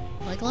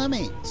 like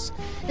Lemmings.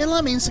 In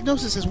Lemmings,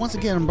 Psygnosis has once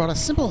again brought a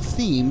simple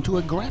theme to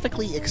a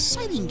graphically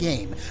exciting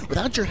game.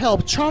 Without your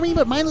help, charming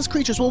but mindless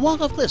creatures will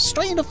walk off cliffs,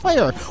 straight into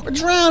fire, or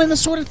drown in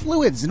assorted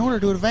fluids. In order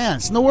to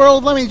advance in the world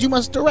of Lemmings, you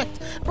must direct,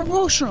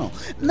 proportional,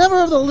 never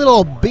of the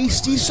little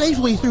beastie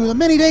safely through the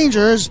many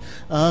dangers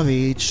of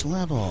each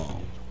level.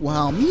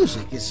 While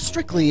music is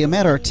strictly a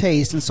matter of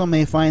taste, and some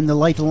may find the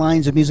light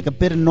lines of music a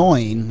bit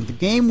annoying, the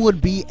game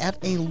would be at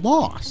a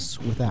loss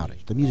without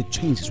it. The music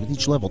changes with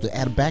each level to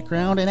add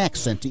background and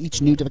accent to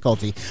each new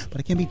difficulty, but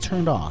it can be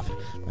turned off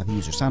by the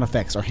user. Sound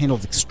effects are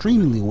handled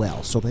extremely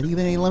well, so that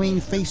even a lemming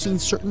facing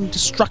certain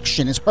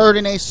destruction is heard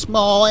in a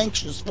small,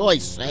 anxious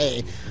voice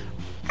say,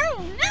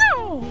 "Oh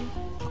no!"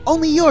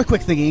 Only your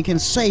quick thinking can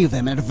save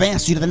them and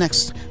advance you to the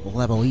next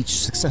level. Each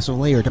successive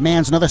layer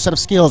demands another set of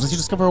skills as you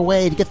discover a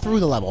way to get through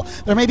the level.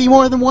 There may be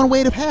more than one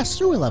way to pass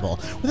through a level,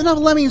 with enough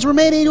lemmings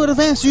remaining to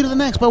advance you to the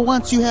next, but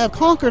once you have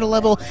conquered a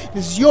level, it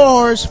is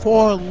yours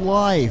for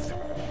life.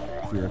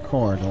 If you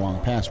record the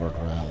long password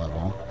for that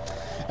level.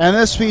 And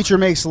this feature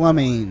makes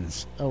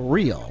Lemmings a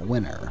real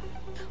winner.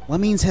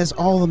 Lemmings has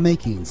all the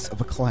makings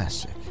of a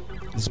classic.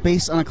 It's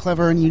based on a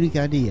clever and unique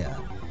idea.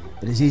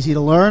 It is easy to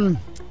learn,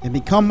 and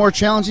become more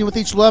challenging with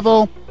each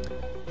level,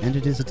 and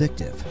it is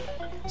addictive.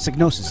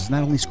 Psygnosis has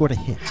not only scored a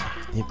hit,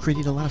 they have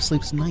created a lot of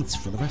sleepless nights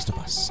for the rest of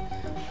us.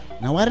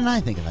 Now, why didn't I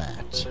think of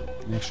that?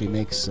 It actually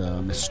makes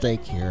a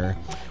mistake here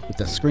with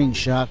the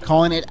screenshot,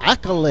 calling it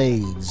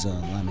Accolades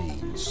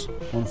Lemmings.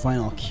 One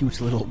final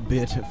cute little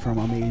bit from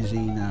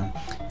amazing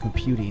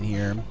computing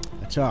here.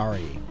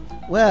 Atari.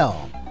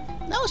 Well,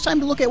 now it's time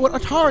to look at what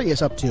Atari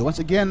is up to. Once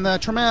again, the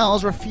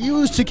Tremels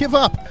refused to give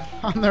up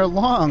on their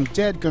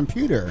long-dead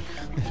computer,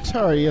 the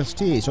Atari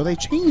ST. So they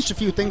changed a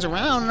few things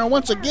around and are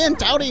once again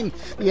touting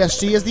the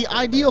ST as the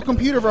ideal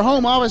computer for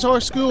home, office, or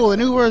school. The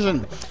new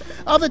version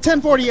of the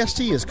 1040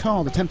 ST is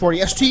called the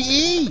 1040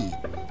 STE,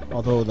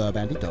 although the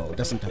bandito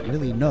doesn't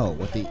really know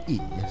what the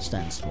E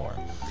stands for.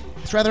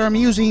 It's rather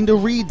amusing to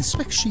read the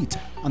spec sheet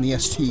on the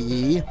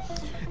STE.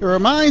 It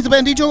reminds the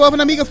bandito of an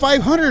Amiga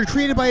 500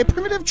 created by a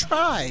primitive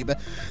tribe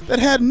that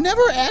had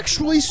never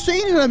actually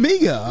seen an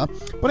Amiga,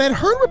 but had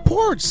heard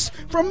reports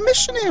from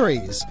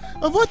missionaries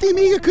of what the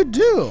Amiga could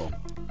do.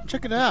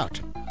 Check it out.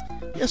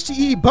 The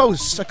STE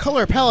boasts a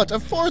color palette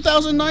of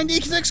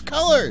 4,096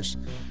 colors,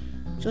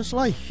 just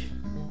like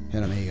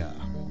an Amiga.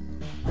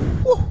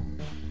 Whew.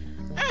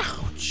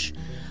 Ouch!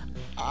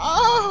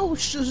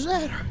 Ouch! Does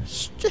that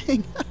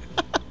sting?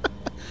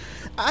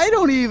 I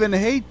don't even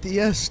hate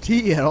the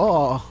ST at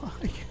all.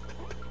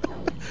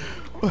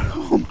 But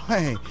oh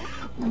my,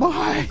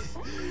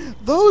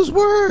 those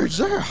words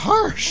are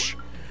harsh.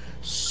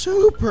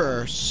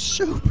 Super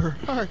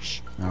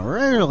harsh. Now,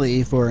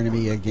 rarely for an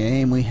Amiga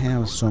game, we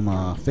have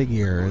some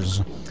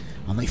figures.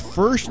 On the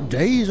first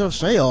days of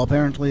sale,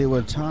 apparently it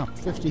would top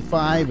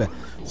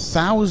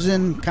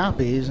 55,000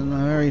 copies in the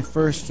very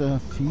first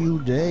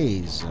few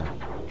days.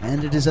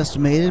 And it is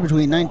estimated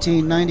between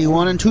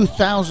 1991 and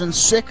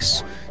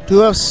 2006 to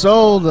have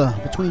sold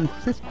between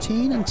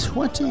 15 and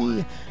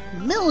 20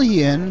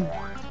 million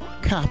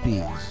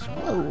copies.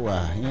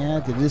 Whoa,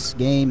 yeah, did this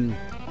game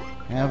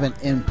have an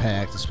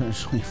impact,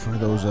 especially for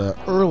those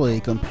early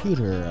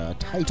computer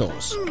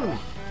titles?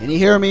 Can you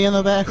hear me in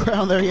the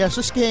background there? Yes,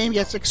 this game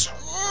gets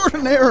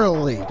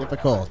extraordinarily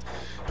difficult.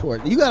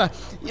 You gotta,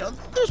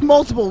 there's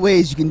multiple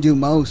ways you can do a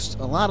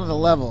lot of the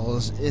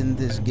levels in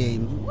this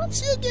game.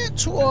 Once you get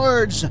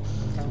towards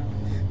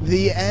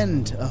the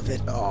end of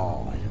it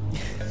all,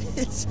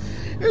 there's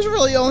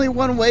really only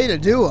one way to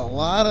do a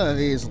lot of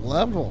these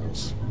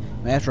levels.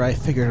 After I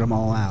figured them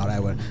all out,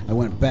 I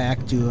went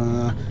back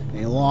to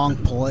a long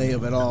play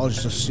of it all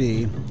just to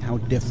see how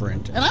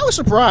different. And I was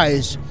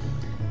surprised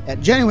at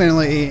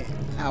genuinely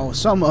how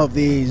some of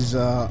these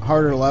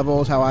harder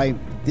levels, how I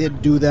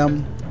did do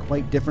them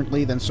quite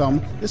differently than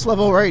some. This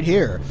level right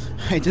here,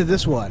 I did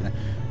this one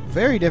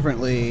very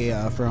differently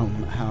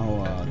from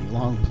how the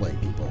long play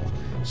people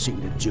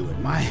seem to do it.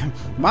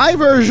 My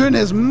version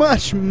is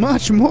much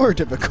more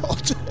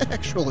difficult,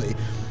 actually.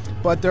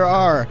 But there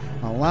are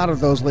a lot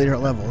of those later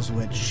levels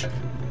which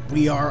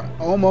we are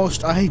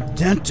almost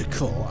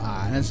identical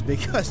on. It's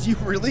because you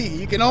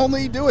can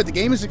only do it. The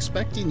game is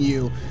expecting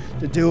you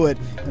to do it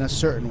in a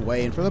certain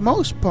way. And for the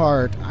most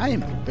part, I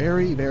am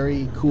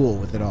very cool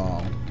with it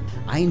all.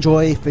 I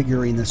enjoy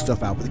figuring this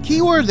stuff out. But the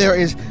key word there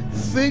is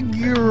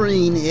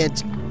figuring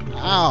it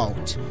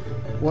out.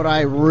 What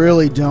I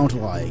really don't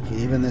like,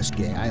 even this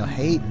game, I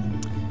hate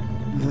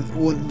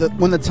when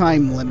the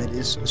time limit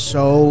is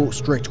so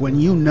strict, when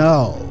you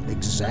know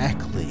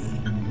exactly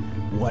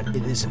what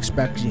it is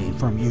expecting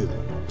from you.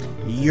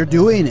 You're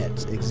doing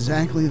it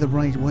exactly the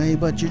right way,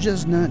 but you're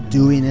just not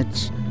doing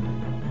it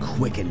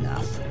quick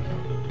enough.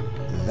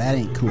 That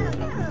ain't cool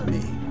with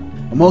me.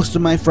 Most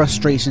of my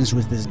frustrations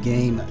with this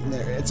game,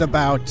 it's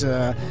about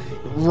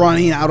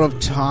running out of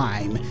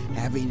time,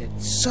 having it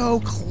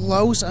so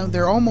close.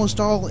 They're almost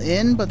all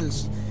in, but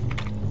it's,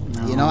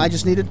 I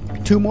just needed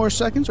 2 more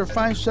seconds or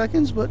 5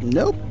 seconds, but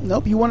nope,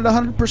 you wanted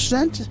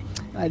 100%.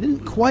 I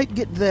didn't quite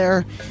get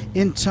there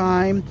in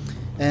time.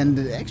 And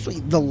actually,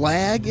 the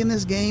lag in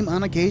this game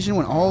on occasion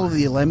when all of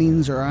the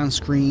lemmings are on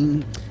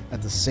screen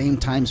at the same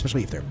time,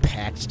 especially if they're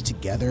packed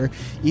together,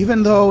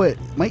 even though it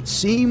might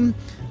seem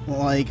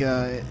like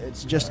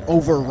it's just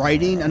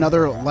overwriting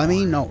another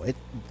lemming, no,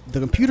 the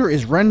computer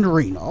is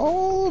rendering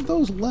all of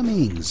those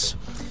lemmings,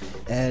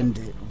 and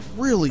it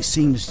really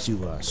seems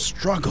to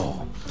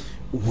struggle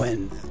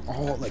when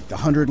all the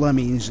 100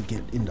 lemmings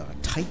get into a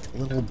tight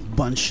little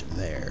bunch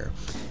there.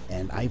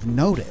 And I've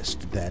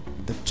noticed that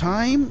the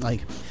time,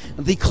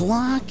 the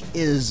clock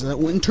is,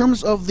 in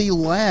terms of the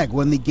lag,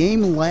 when the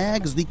game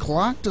lags, the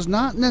clock does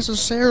not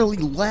necessarily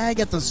lag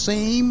at the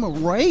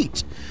same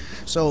rate.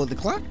 So the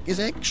clock is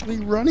actually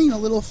running a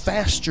little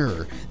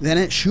faster than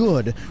it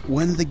should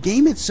when the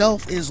game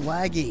itself is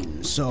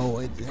lagging. So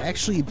it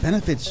actually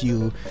benefits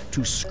you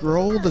to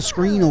scroll the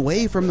screen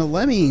away from the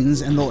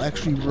Lemmings, and they'll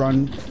actually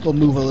they'll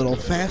move a little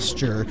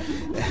faster.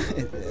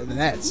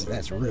 That's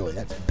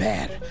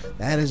bad.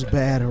 That is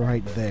bad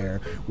right there.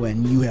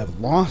 When you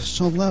have lost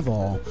a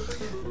level,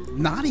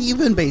 not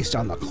even based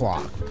on the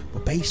clock,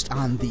 but based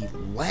on the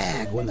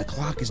lag when the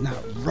clock is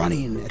not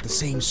running at the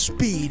same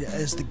speed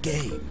as the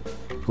game.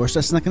 Of course,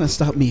 that's not going to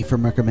stop me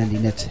from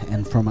recommending it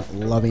and from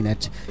loving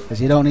it, because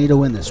you don't need to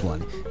win this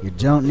one. You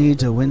don't need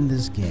to win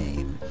this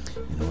game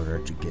in order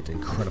to get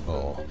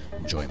incredible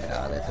enjoyment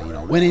out of it. You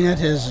know, winning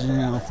it is,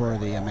 for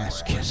the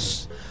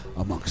masochists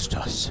amongst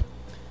us.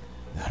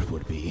 That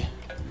would be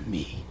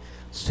me.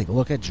 Let's take a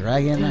look at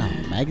Dragon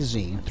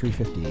Magazine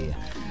 350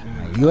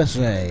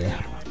 USA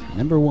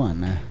number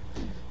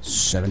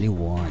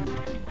 171.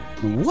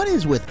 What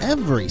is with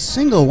every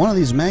single one of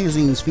these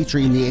magazines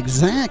featuring the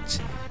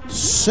exact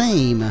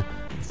same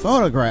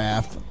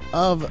photograph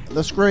of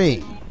the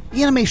screen?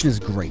 The animation is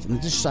great, and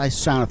the digitized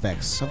sound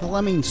effects of the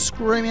Lemmings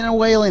screaming and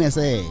wailing as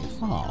they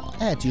fall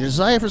add to your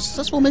desire for a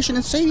successful mission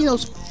and saving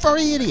those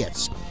furry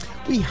idiots.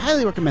 We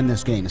highly recommend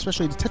this game,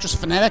 especially to Tetris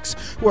fanatics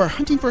who are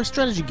hunting for a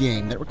strategy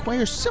game that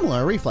requires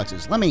similar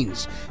reflexes.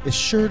 Lemmings is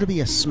sure to be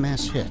a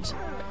smash hit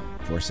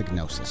for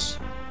Psygnosis.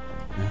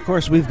 And of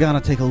course, we've got to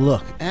take a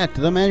look at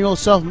the manual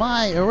itself,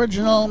 my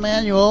original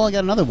manual. I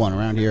got another one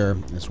around here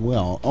as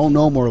well. Oh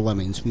No More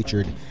Lemmings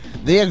featured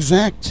the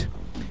exact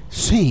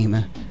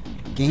same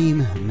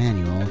game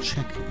manual.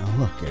 Check a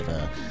look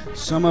at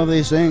some of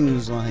these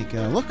things, like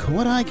look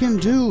what I can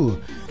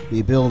do.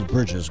 The Build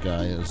Bridges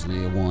guy is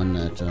the one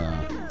that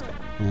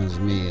has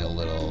me a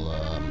little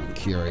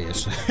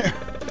curious there.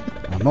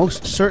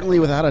 Most certainly,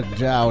 without a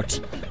doubt,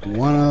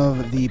 one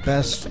of the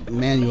best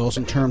manuals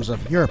in terms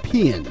of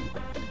European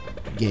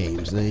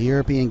games. The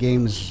European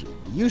games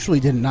usually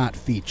did not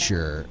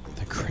feature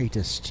the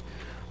greatest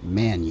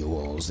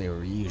manuals. They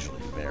were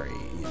usually very,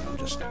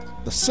 just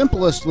the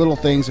simplest little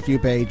things, a few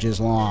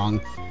pages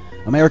long.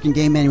 American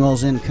game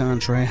manuals, in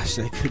contrast,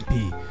 they could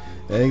be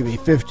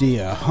 50,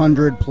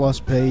 100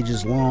 plus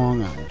pages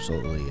long. I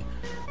absolutely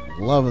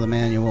love the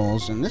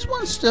manuals, and this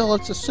one still,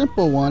 it's a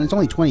simple one. It's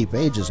only 20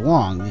 pages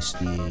long. This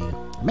the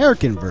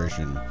American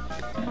version.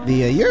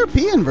 The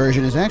European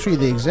version is actually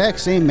the exact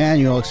same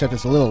manual, except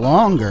it's a little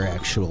longer,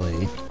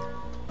 actually.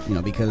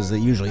 Because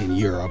usually in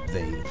Europe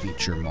they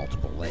feature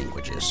multiple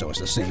languages, so it's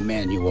the same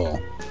manual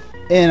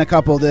in a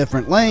couple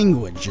different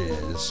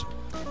languages.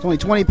 It's only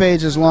 20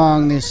 pages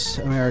long, this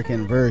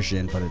American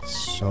version, but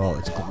it's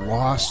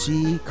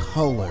glossy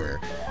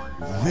color.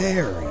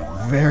 Very,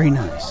 very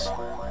nice.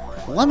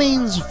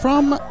 Lemmings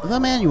from the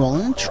Manual,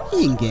 an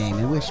intriguing game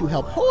in which you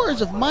help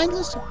hordes of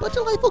mindless but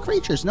delightful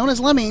creatures known as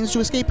lemmings to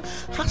escape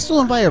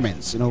hostile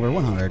environments in over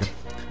 100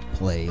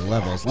 play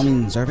levels.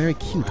 Lemmings are very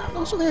cute, but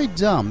also very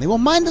dumb. They will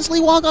mindlessly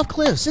walk off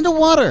cliffs, into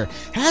water,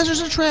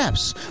 hazards or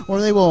traps,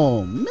 or they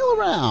will mill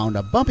around,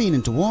 bumping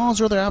into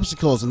walls or other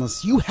obstacles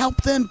unless you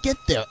help them get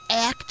their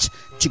act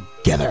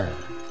together.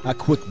 A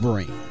quick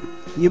brain,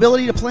 the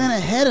ability to plan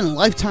ahead, and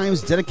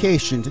lifetime's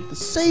dedication to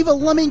save a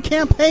lemming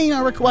campaign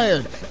are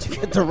required to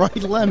get the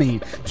right lemming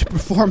to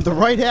perform the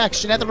right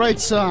action at the right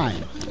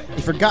time.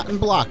 A forgotten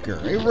blocker,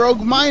 a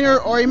rogue miner,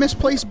 or a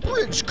misplaced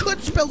bridge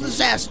could spell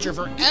disaster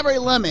for every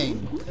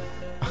lemming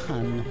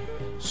on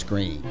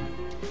screen.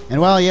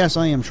 And while, yes,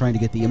 I am trying to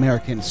get the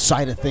American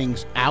side of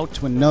things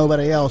out when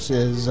nobody else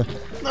is,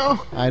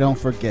 I don't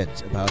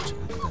forget about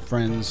the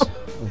friends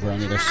over on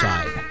the other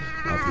side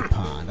of the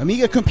pond.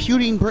 Amiga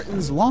Computing,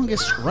 Britain's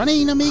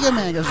longest-running Amiga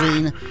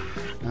magazine,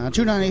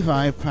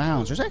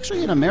 £2.95. There's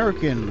actually an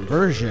American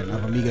version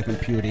of Amiga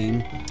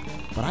Computing,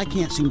 but I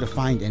can't seem to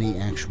find any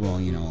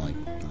actual,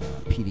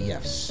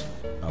 PDFs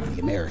of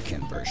the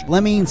American version.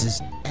 Lemmings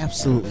is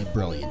absolutely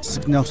brilliant.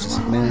 Psygnosis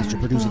have managed to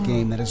produce a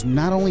game that is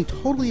not only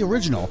totally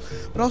original,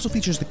 but also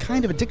features the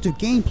kind of addictive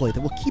gameplay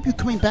that will keep you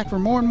coming back for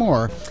more and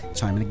more,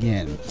 time and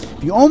again.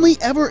 If you only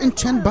ever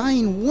intend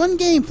buying one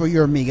game for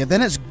your Amiga,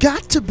 then it's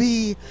got to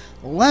be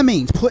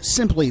Lemmings. Put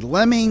simply,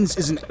 Lemmings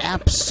is an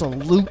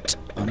absolute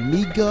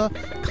Amiga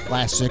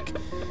classic.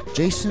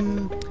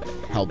 Jason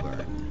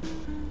Halburn.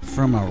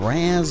 From a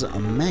Raz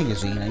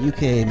magazine, a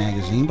UK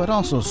magazine, but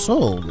also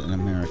sold in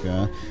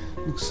America.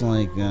 Looks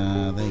like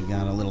they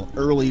got a little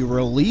early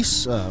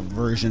release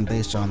version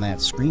based on that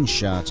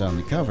screenshot on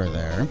the cover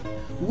there.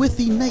 With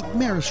the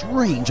nightmarish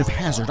range of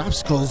hazard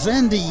obstacles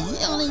and the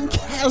yawning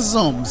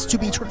chasms to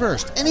be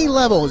traversed, any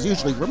level is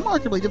usually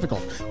remarkably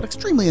difficult, but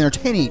extremely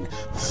entertaining,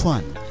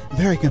 fun,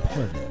 very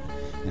competitive,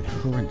 and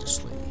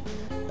horrendously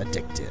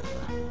addictive.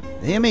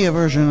 The Amiga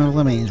version of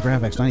Lemmings,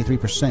 graphics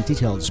 93%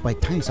 detailed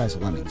despite tiny size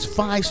of Lemmings.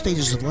 5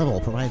 stages of level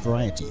provide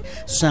variety.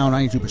 Sound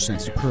 92%,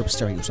 superb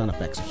stereo sound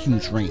effects, a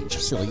huge range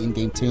of silly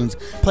in-game tunes.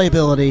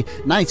 Playability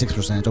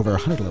 96%, over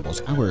 100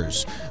 levels,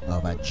 hours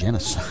of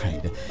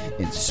genocide,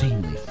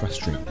 insanely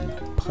frustrating,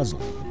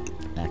 puzzling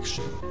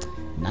action.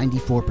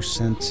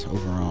 94%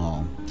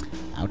 overall.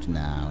 Out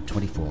now,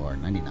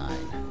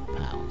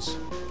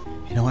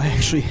 £24.99. You know, I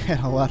actually had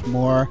a lot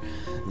more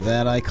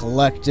that I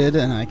collected,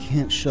 and I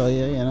can't show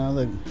you,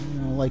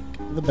 like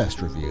the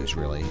best reviews,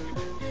 really.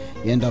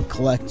 You end up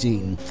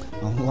collecting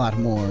a lot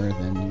more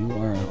than you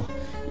are,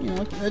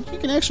 that you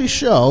can actually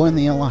show in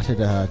the allotted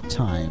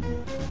time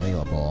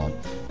available.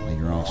 While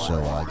you're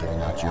also giving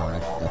out your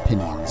own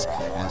opinions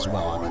as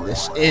well. I mean,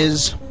 this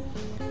is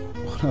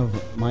one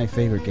of my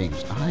favorite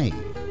games. I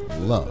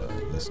love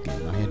this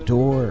game. I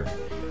adore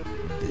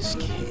this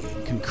game.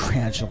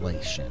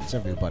 Congratulations,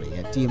 everybody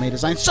at DMA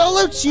Design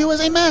salutes you as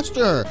a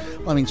master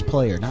Lemmings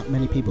player. Not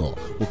many people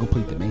will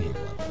complete the Mayhem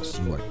levels.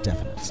 You are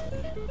definitely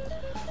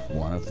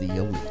one of the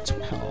elite.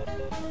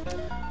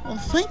 Well,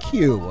 thank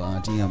you,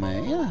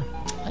 DMA.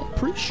 I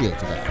appreciate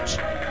that.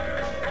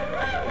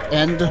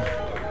 And,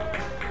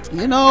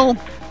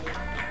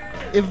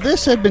 if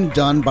this had been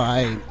done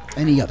by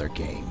any other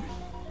game,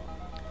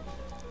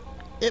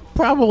 it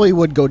probably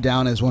would go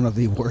down as one of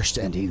the worst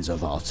endings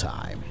of all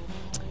time.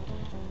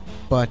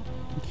 But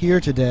here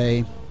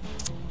today,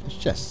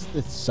 it's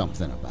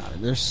something about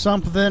it. There's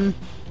something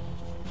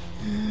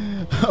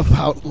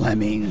about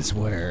Lemmings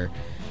where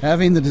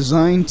having the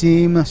design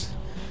team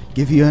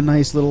give you a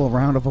nice little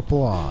round of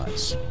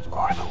applause.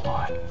 Or the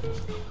one.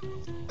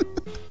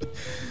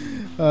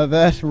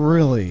 That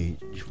really,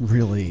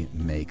 really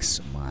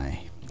makes my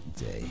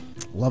day.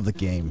 Love the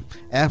game.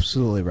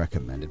 Absolutely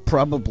recommend it.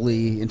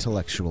 Probably,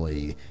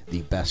 intellectually,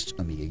 the best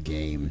Amiga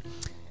game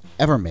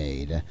ever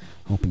made.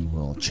 Hoping you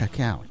will check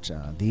out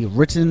the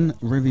written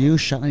review,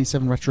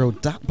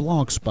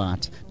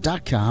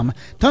 shot97retro.blogspot.com.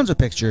 Tons of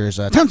pictures,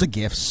 tons of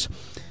GIFs.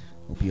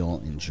 Hope you'll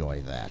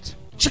enjoy that.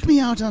 Check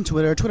me out on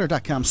Twitter,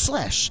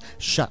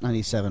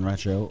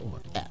 twitter.com/shot97retro or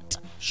at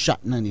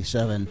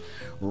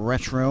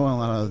shot97retro. A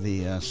lot of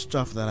the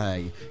stuff that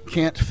I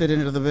can't fit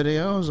into the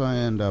videos, I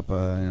end up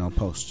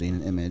posting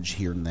an image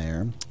here and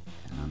there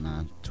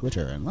on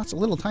Twitter, and lots of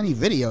little tiny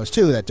videos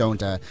too that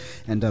don't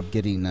end up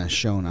getting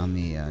shown on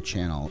the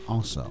channel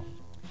also.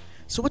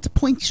 So what to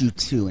point you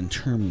to in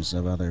terms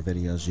of other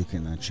videos you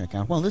can check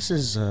out? Well, this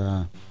is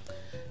the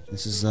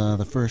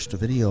first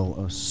video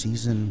of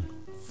season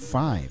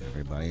 5.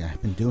 Everybody,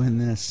 I've been doing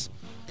this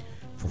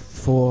for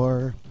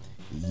 4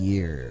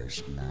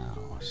 years now,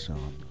 so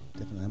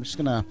I'm just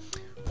gonna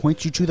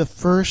point you to the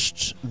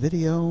first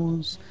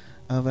videos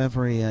of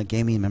every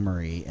gaming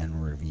memory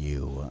and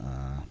review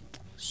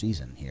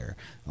season here.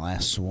 The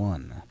last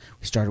one,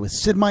 we started with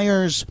Sid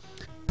Meier's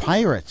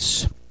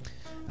Pirates.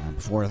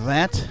 Before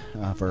that,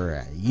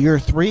 for year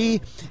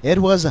 3, it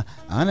was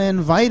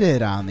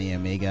Uninvited on the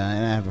Amiga,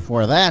 and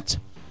before that,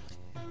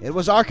 it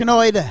was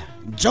Arkanoid,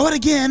 Do It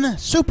Again,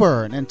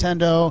 Super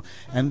Nintendo,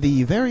 and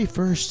the very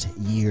first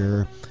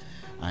year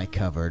I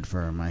covered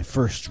for my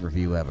first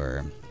review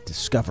ever,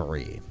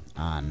 Discovery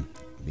on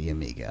the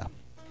Amiga.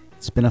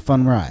 It's been a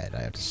fun ride,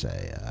 I have to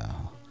say. A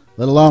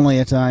little lonely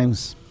at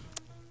times,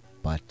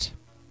 but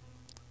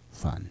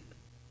fun.